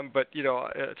old I am, but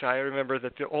I remember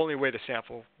that the only way to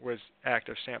sample was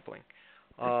active sampling,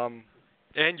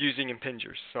 and using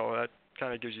impingers. So that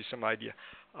kind of gives you some idea.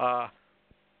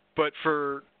 But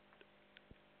for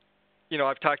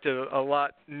I've talked to a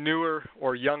lot newer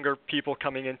or younger people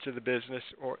coming into the business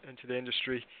or into the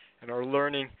industry, and are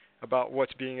learning about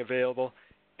what's being available.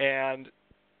 And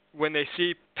when they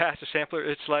see passive sampler,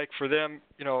 it's like for them,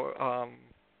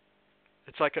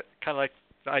 it's like kind of like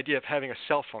the idea of having a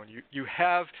cell phone. You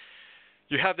have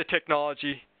you have the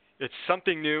technology. It's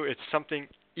something new. It's something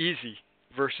easy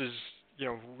versus,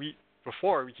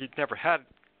 before you'd never had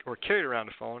or carried around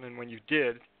a phone, and when you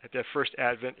did at that first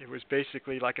advent, it was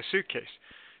basically like a suitcase.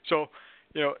 So,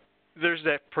 there's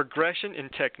that progression in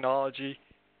technology,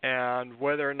 and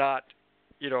whether or not,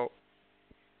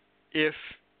 if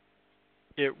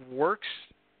it works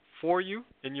for you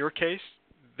in your case,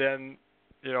 then,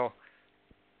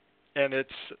 and it's,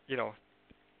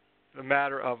 a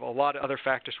matter of a lot of other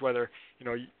factors, whether,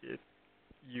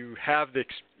 you have the,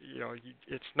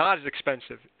 it's not as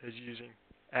expensive as using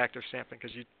active sampling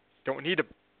because you don't need to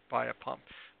buy a pump.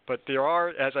 But there are,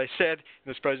 as I said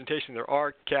in this presentation, there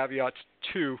are caveats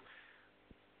to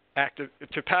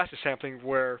passive sampling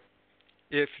where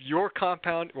if your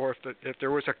compound, or if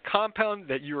there was a compound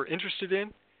that you were interested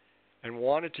in and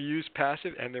wanted to use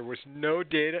passive and there was no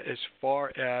data as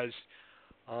far as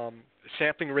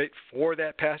sampling rate for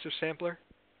that passive sampler,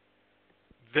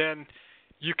 then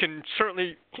you can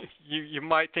certainly, you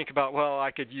might think about, well,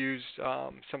 I could use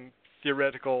some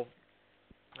theoretical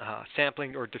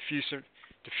sampling or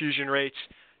diffusion rates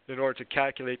in order to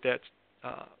calculate that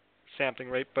sampling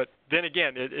rate. But then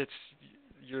again,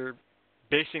 you're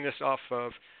basing this off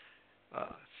of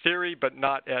theory, but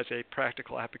not as a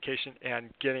practical application and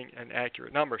getting an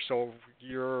accurate number. So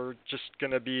it's just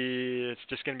going to be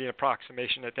an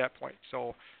approximation at that point.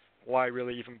 So why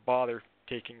really even bother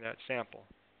taking that sample?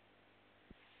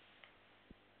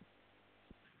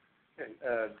 Okay.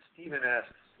 Stephen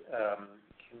asks,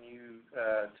 can you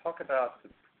talk about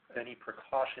any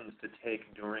precautions to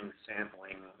take during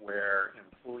sampling where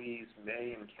employees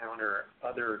may encounter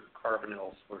other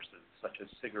carbonyl sources, such as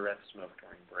cigarette smoke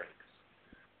during breaks?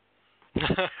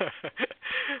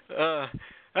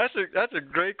 That's a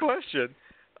great question.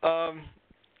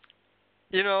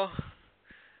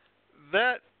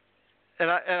 That,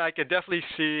 and I could definitely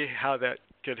see how that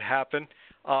could happen.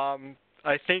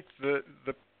 I think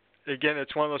again,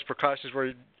 it's one of those precautions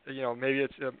where maybe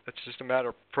it's just a matter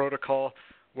of protocol,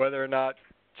 whether or not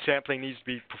sampling needs to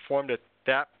be performed at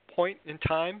that point in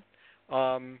time.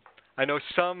 I know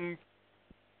some,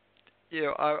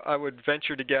 I would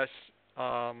venture to guess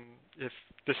if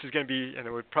this is going to be, and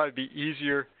it would probably be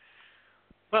easier.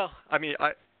 Well, I mean,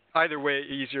 either way,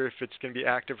 easier if it's going to be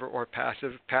active or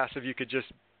passive. Passive, you could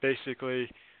just basically,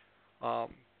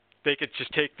 they could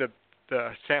just take the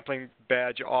sampling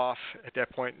badge off at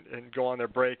that point and go on their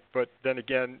break. But then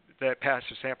again, that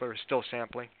passive sampler is still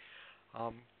sampling.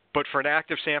 But for an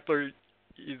active sampler,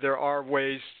 there are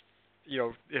ways,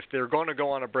 if they're going to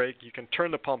go on a break, you can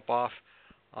turn the pump off,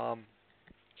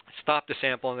 stop the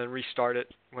sample, and then restart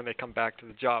it when they come back to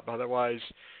the job. Otherwise,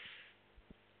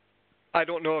 I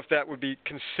don't know if that would be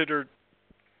considered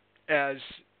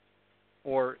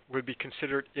would be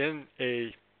considered in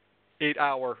a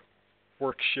 8-hour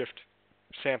work shift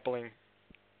sampling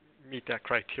meet that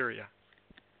criteria.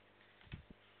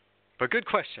 But good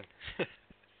question. Okay,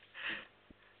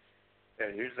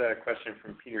 here's a question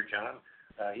from Peter John.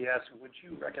 He asks, would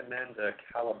you recommend a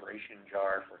calibration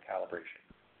jar for calibration?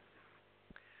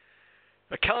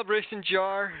 A calibration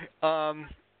jar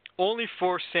only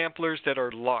for samplers that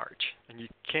are large, and you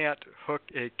can't hook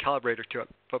a calibrator to it.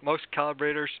 But most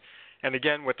calibrators, and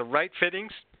again with the right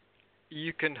fittings,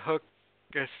 you can hook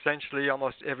essentially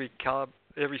almost every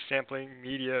sampling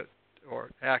media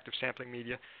or active sampling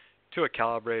media to a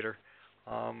calibrator.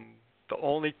 The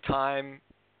only time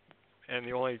and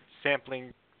the only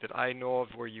sampling that I know of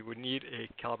where you would need a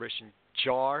calibration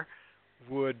jar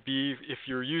would be if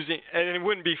you're using, and it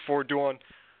wouldn't be for doing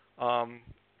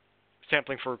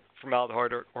sampling for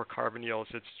formaldehyde or carbonyls.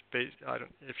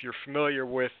 If you're familiar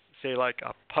with, say, like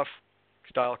a puff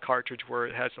style cartridge where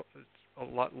it has a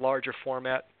lot larger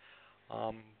format,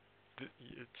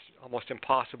 it's almost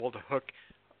impossible to hook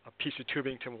a piece of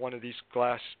tubing to one of these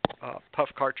glass puff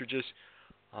cartridges.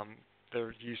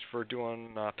 They're used for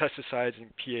doing pesticides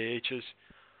and PAHs.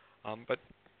 But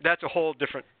that's a whole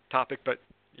different topic. But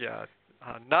yeah,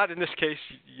 not in this case.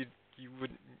 You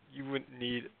wouldn't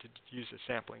need to use a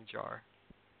sampling jar.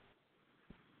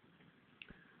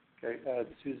 Okay.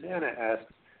 Susanna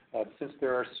asks, since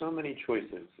there are so many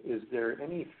choices, is there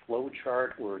any flow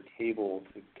chart or table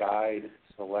to guide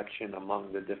selection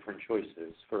among the different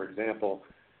choices? For example,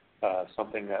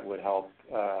 something that would help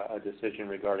a decision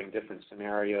regarding different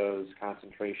scenarios,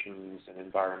 concentrations, and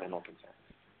environmental concerns?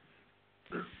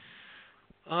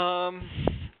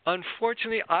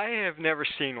 Unfortunately, I have never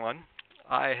seen one.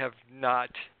 I have not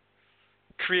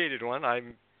created one.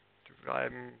 I'm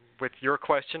with your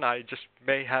question. I just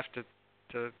may have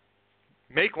to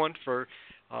make one for,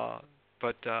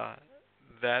 but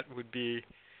that would be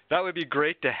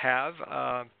great to have.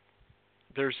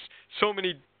 there's so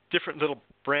many different little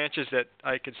branches that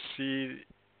I could see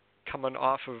coming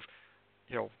off of,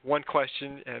 one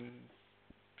question, and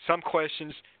some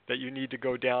questions that you need to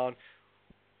go down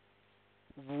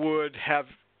would have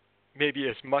maybe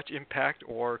as much impact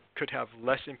or could have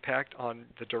less impact on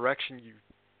the direction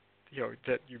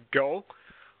that you go.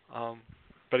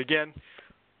 But again,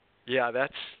 yeah,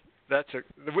 that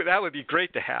would be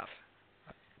great to have.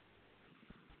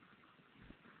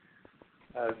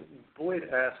 Boyd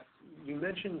asked, you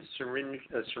mentioned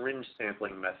a syringe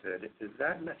sampling method. Is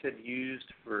that method used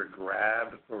for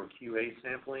grab or QA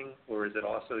sampling, or is it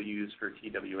also used for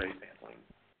TWA sampling?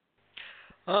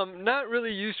 Not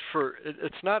really used for.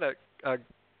 It's not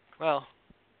well,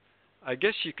 I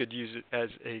guess you could use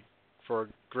it for a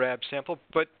grab sample,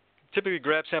 but typically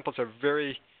grab samples are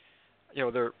very,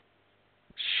 they're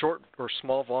short or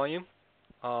small volume.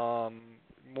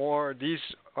 These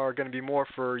are going to be more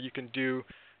for, you can do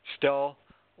STEL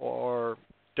or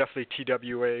definitely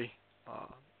TWA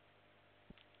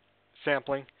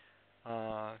sampling.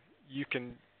 The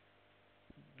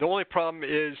only problem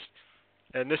is,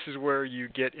 and this is where you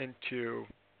get into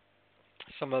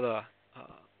some of the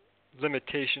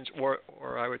limitations, or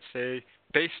I would say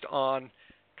based on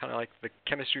kind of like the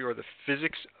chemistry or the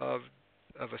physics of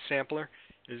a sampler,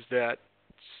 is that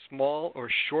small or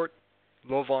short,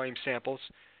 low volume samples,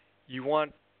 you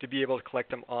want to be able to collect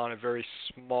them on a very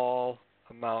small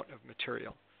amount of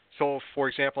material. So, for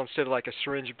example, instead of like a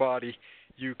syringe body,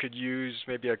 you could use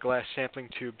maybe a glass sampling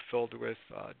tube filled with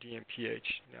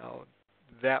DMPH. Now,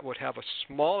 that would have a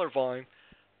smaller volume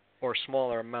or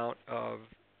smaller amount of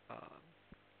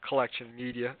collection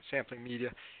media, sampling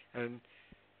media, and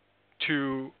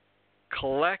to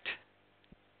collect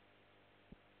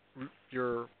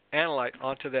your analyte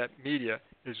onto that media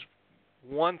is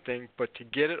one thing, but to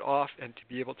get it off and to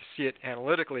be able to see it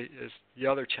analytically is the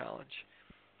other challenge.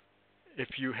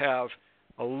 If you have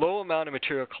a low amount of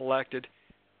material collected,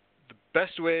 the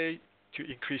best way to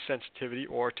increase sensitivity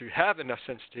or to have enough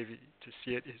sensitivity to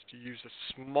see it is to use the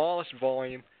smallest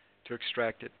volume to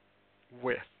extract it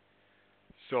with.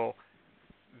 So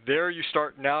there you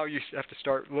start. Now you have to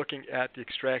start looking at the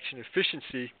extraction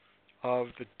efficiency of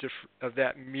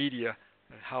that media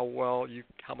and how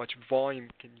much volume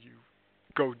can you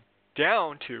go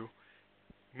down to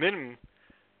minimum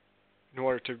in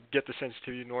order to get the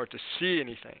sensitivity, in order to see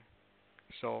anything.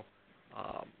 So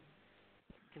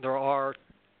there are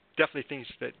definitely things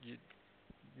that you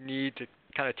need to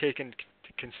kind of take into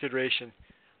consideration.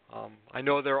 I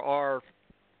know there are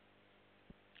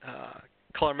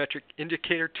colorimetric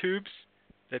indicator tubes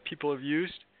that people have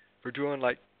used for doing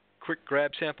like quick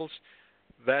grab samples.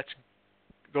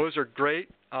 Those are great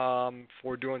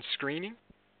for doing screening.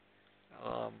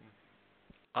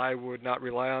 I would not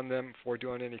rely on them for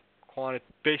doing any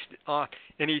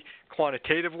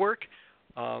quantitative work,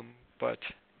 but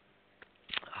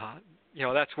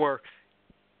that's where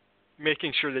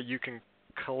making sure that you can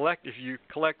collect, if you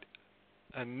collect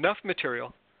enough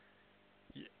material,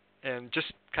 and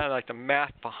just kind of like the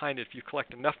math behind it, if you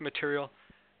collect enough material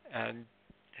and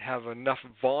have enough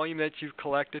volume that you've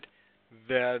collected,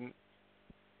 then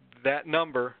that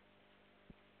number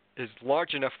is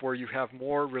large enough where you have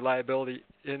more reliability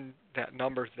in that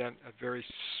number than a very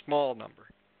small number.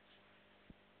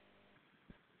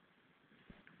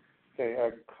 Okay,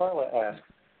 Carla asks,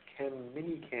 can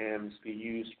mini cams be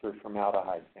used for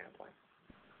formaldehyde sampling?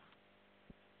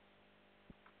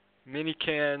 Mini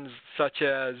cans such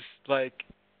as, like,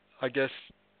 I guess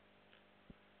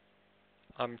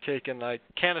I'm taking like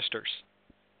canisters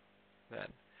then.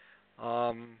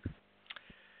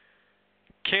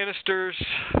 Canisters,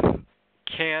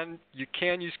 you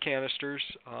can use canisters.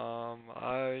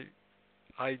 I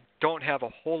don't have a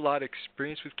whole lot of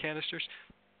experience with canisters,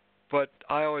 but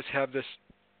I always have this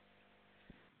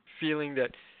feeling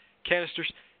that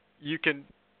canisters, you can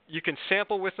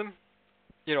sample with them.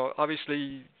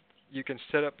 Obviously you can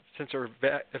set up, since they're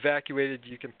evacuated,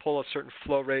 you can pull a certain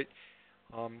flow rate.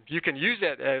 You can use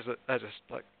that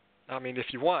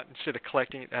if you want, instead of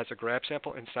collecting it as a grab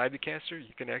sample inside the canister,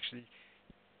 you can actually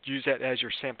use that as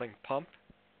your sampling pump.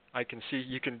 I can see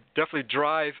you can definitely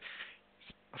drive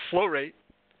a flow rate,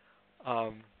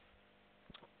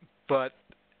 but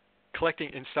collecting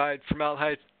inside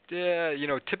formaldehyde,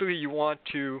 typically you want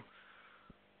to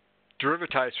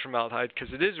derivatize formaldehyde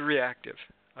because it is reactive.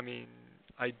 I mean,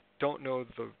 I don't know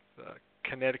the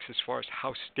kinetics as far as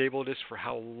how stable it is for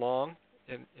how long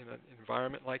in an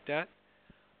environment like that.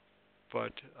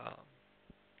 But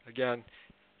again,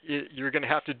 you're going to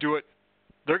have to do it.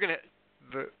 They're going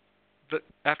to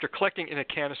after collecting in a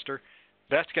canister,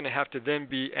 that's going to have to then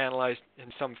be analyzed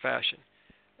in some fashion.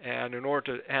 And in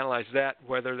order to analyze that,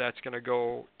 whether that's going to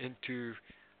go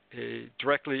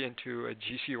directly into a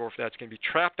GC or if that's going to be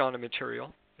trapped on a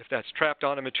material, if that's trapped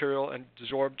on a material and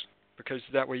desorbed, because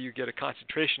that way you get a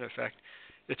concentration effect,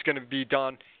 it's going to be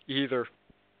done either,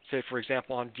 say, for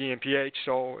example, on DMPH.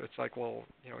 So it's like, well,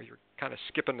 you're kind of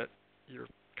skipping it. You're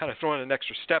kind of throwing an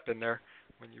extra step in there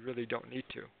when you really don't need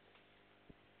to.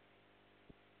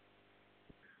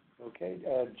 Okay.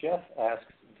 Jeff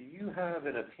asks, do you have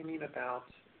an opinion about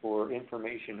or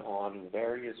information on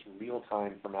various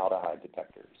real-time formaldehyde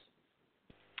detectors?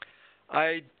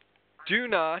 I do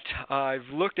not. I've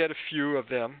looked at a few of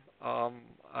them.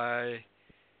 I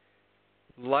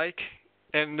like,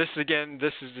 and this is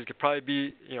could probably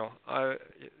be,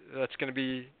 that's going to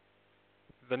be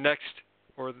the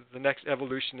next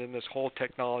evolution in this whole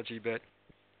technology. But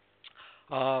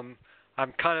I'm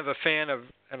kind of a fan of,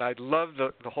 and I love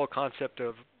the whole concept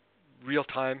of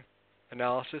real-time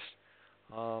analysis.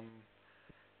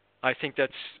 I think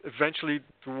that's eventually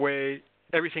the way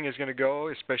everything is going to go,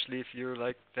 especially if you're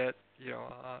like that,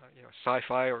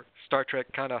 sci-fi or Star Trek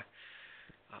kind of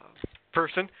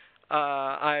person.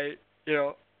 I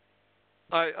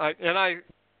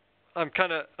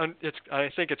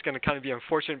think it's going to kind of be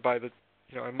unfortunate by the,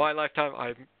 in my lifetime,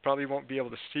 I probably won't be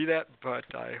able to see that, but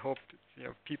I hope,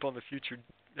 people in the future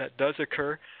that does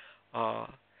occur.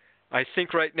 I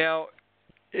think right now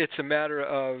it's a matter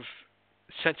of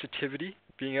sensitivity,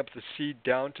 being able to see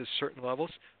down to certain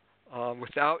levels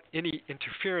without any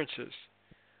interferences,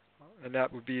 and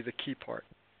that would be the key part.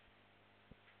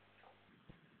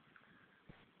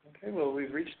 Okay, well,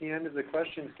 we've reached the end of the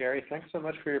questions, Gary. Thanks so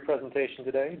much for your presentation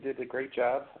today. You did a great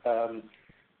job.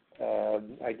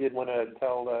 I did want to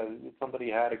tell somebody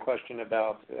had a question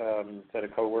about that a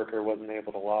coworker wasn't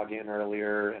able to log in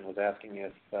earlier and was asking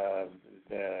if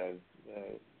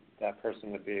that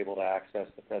person would be able to access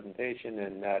the presentation,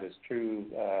 and that is true.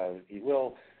 He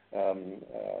will.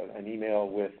 An email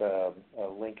with a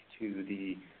link to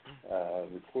the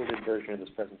recorded version of this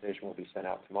presentation will be sent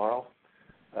out tomorrow.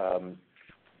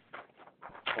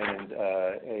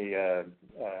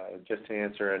 Just to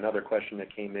answer another question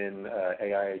that came in,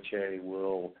 AIHA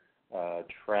will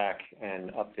track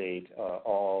and update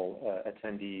all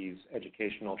attendees'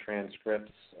 educational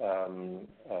transcripts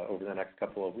over the next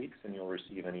couple of weeks, and you'll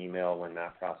receive an email when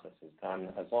that process is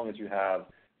done, as long as you have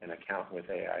an account with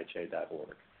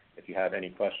AIHA.org. If you have any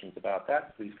questions about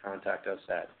that, please contact us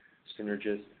at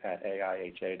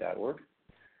synergist@aiha.org.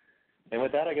 And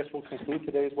with that, I guess we'll conclude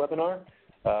today's webinar.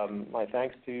 My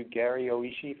thanks to Gary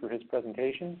Oishi for his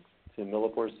presentation, to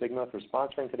Millipore Sigma for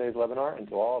sponsoring today's webinar, and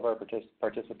to all of our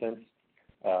participants.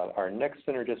 Our next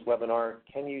Synergist webinar,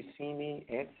 Can You See Me,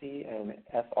 ANSI, and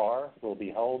FR, will be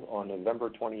held on November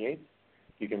 28th.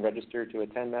 You can register to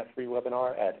attend that free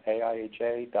webinar at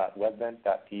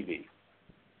aiha.webvent.tv.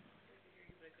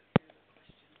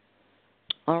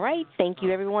 All right. Thank you,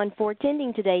 everyone, for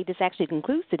attending today. This actually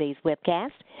concludes today's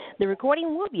webcast. The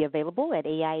recording will be available at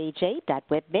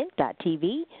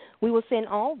aiha.webvent.tv. We will send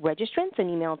all registrants an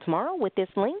email tomorrow with this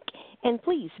link, and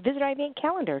please visit our event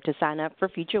calendar to sign up for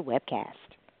future webcasts.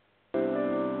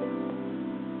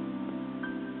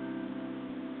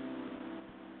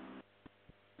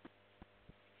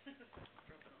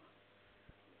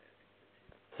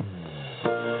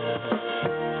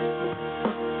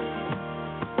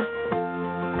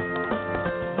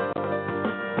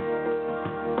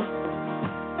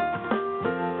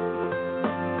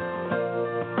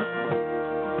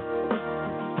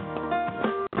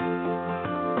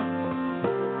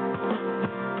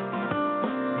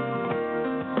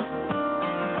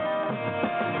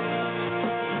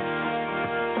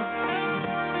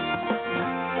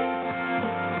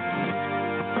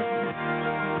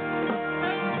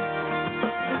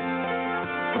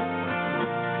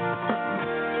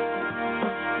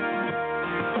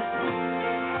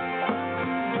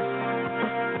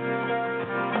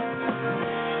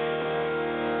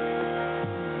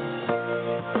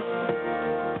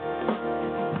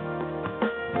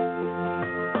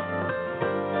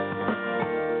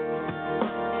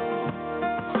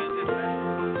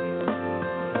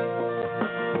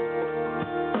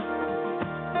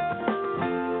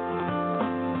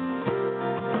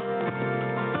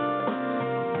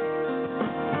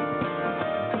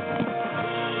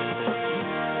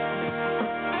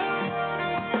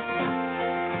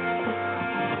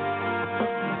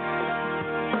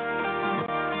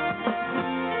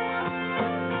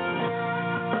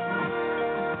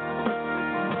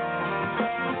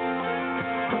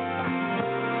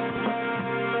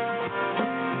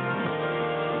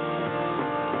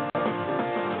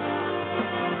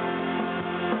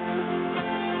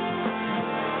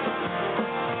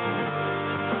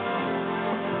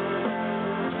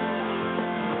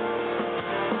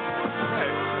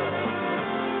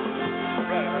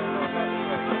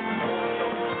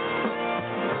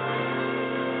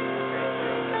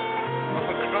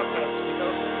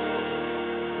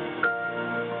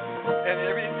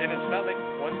 and it's not like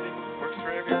one thing works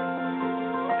for everyone.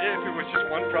 If it was just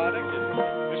one product and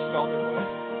this is all there was,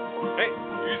 hey,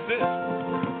 use this.